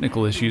some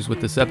technical issues with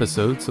this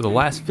episode, so the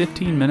last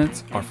 15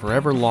 minutes are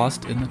forever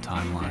lost in the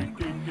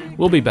timeline.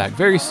 We'll be back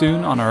very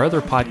soon on our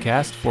other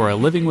podcast for a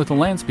Living with a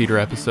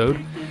Landspeeder episode,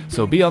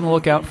 so be on the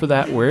lookout for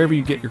that wherever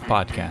you get your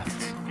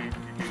podcasts.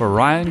 For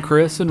Ryan,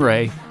 Chris, and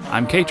Ray,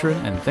 I'm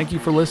Katrin, and thank you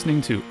for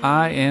listening to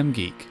I Am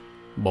Geek.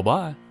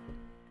 Bye-bye.